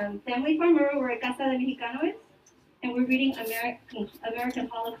 Family Farmer, we're at Casa de Mexicanos, and we're reading American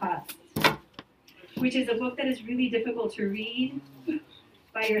Holocaust, which is a book that is really difficult to read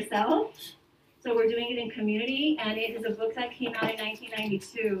by yourself. So we're doing it in community, and it is a book that came out in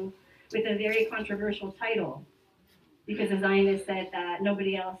 1992 with a very controversial title, because the Zionists said that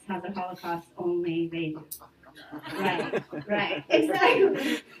nobody else has a Holocaust, only they do. Right,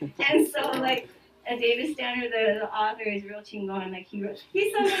 exactly. And so, like, David Stanner, the author, is real chingon. Like,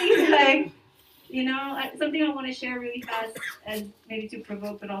 he's somebody, like, something I want to share really fast, as maybe to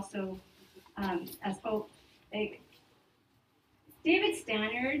provoke, but also as hope. Like, David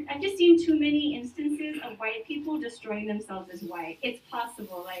Stannard, I've just seen too many instances of white people destroying themselves as white. It's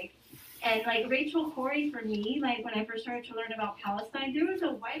possible, and Rachel Corrie for me, like when I first started to learn about Palestine, there was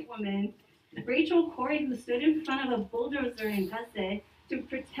a white woman, Rachel Corrie, who stood in front of a bulldozer in Gaza to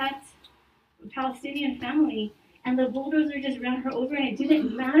protect a Palestinian family, and the bulldozer just ran her over, and it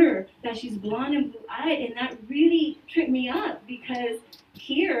didn't matter that she's blonde and blue-eyed, and that really tripped me up, because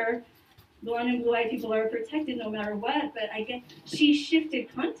here, blonde and blue-eyed people are protected no matter what, but I guess she shifted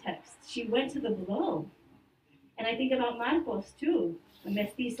context. She went to the blow. And I think about Marcos too, a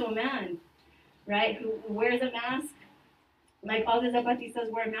mestizo man, right, who wears a mask, like all the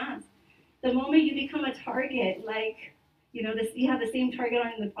Zapatistas wear masks. The moment you become a target, you have the same target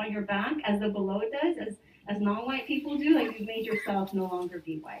on your back as the below does, as non-white people do, like you've made yourself no longer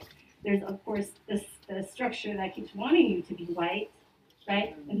be white. There's, of course, the structure that keeps wanting you to be white,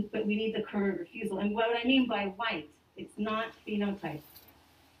 right? But we need the current refusal. And what I mean by white, it's not phenotype.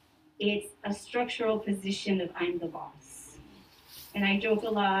 It's a structural position of I'm the boss. And I joke a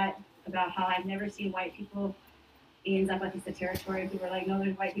lot about how I've never seen white people in Zapatista territory who were like, no,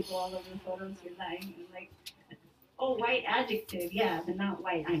 there's white people all over the photos, you're lying. And I'm like, oh, white adjective, yeah, but not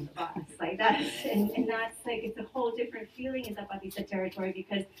white, I'm the boss. Like that, and that's like, it's a whole different feeling in Zapatista territory,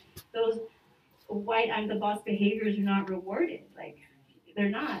 because those white I'm the boss behaviors are not rewarded. Like, they're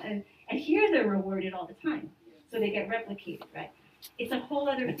not. And here they're rewarded all the time. So they get replicated, right? It's a whole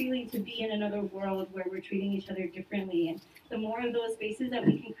other feeling to be in another world where we're treating each other differently. And the more of those spaces that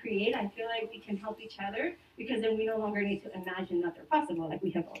we can create, I feel like we can help each other, because then we no longer need to imagine that they're possible, like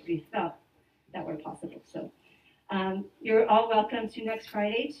we have already felt that were possible. So you're all welcome to next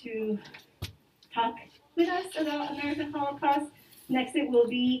Friday to talk with us about American Holocaust. Next it will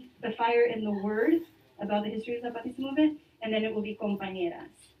be The Fire in the Word, about the history of the Zapatista movement. And then it will be Compañeras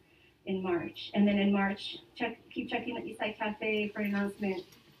in March. And then in March, keep checking the Eastside Cafe for announcement,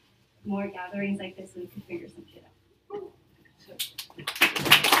 more gatherings like this, so we can figure some shit out.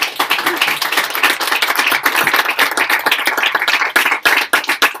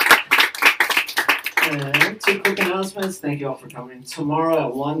 And 2 quick announcements. Thank you all for coming. Tomorrow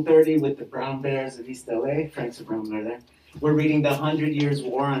at 1:30 with the Brown Bears of East LA, Frank's a Brown Bear there. We're reading The 100 Years'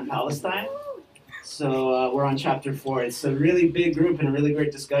 War on Palestine. So we're on chapter 4. It's a really big group and a really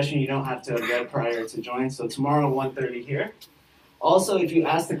great discussion. You don't have to read prior to join. So tomorrow 1:30 here. Also, if you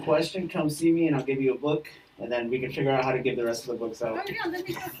ask the question, come see me and I'll give you a book, and then we can figure out how to give the rest of the books out. Oh, yeah, let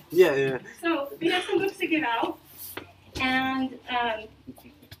me go. Yeah. So we have some books to give out, and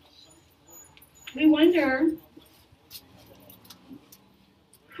we wonder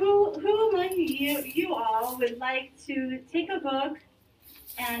who among you all would like to take a book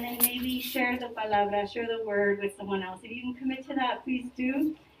and then maybe share the palabra, share the word with someone else. If you can commit to that, please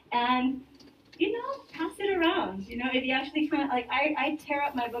do. And pass it around. If you actually kind of like, I tear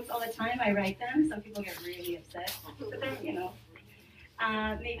up my books all the time. I write them. Some people get really upset, but then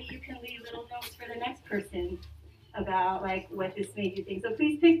maybe you can leave little notes for the next person about like what this made you think. So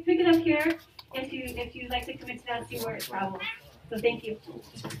please pick it up here if you'd like to commit to that. See where it travels. So thank you.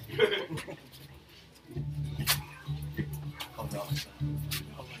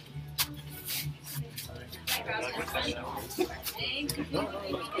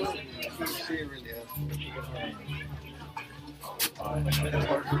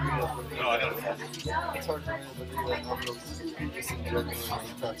 It's hard for me to believe that novel's just enjoying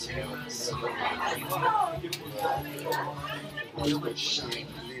touch. Which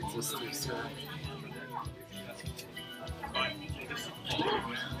leads us to serve.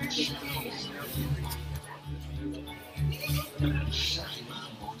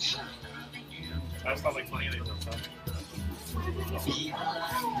 That's not like funny anymore.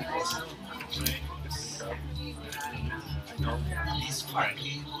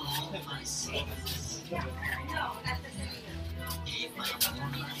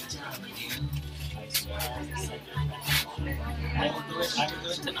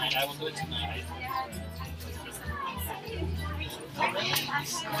 I will do it tonight.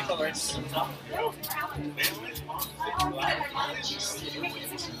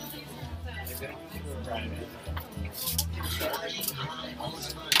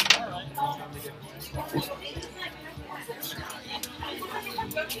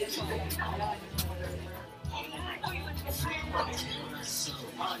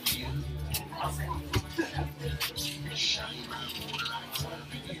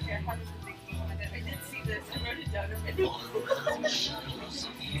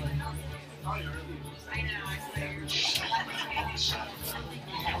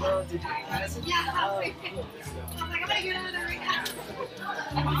 Hello, did you guys? Yeah, I'm like, I'm gonna get out of there right now.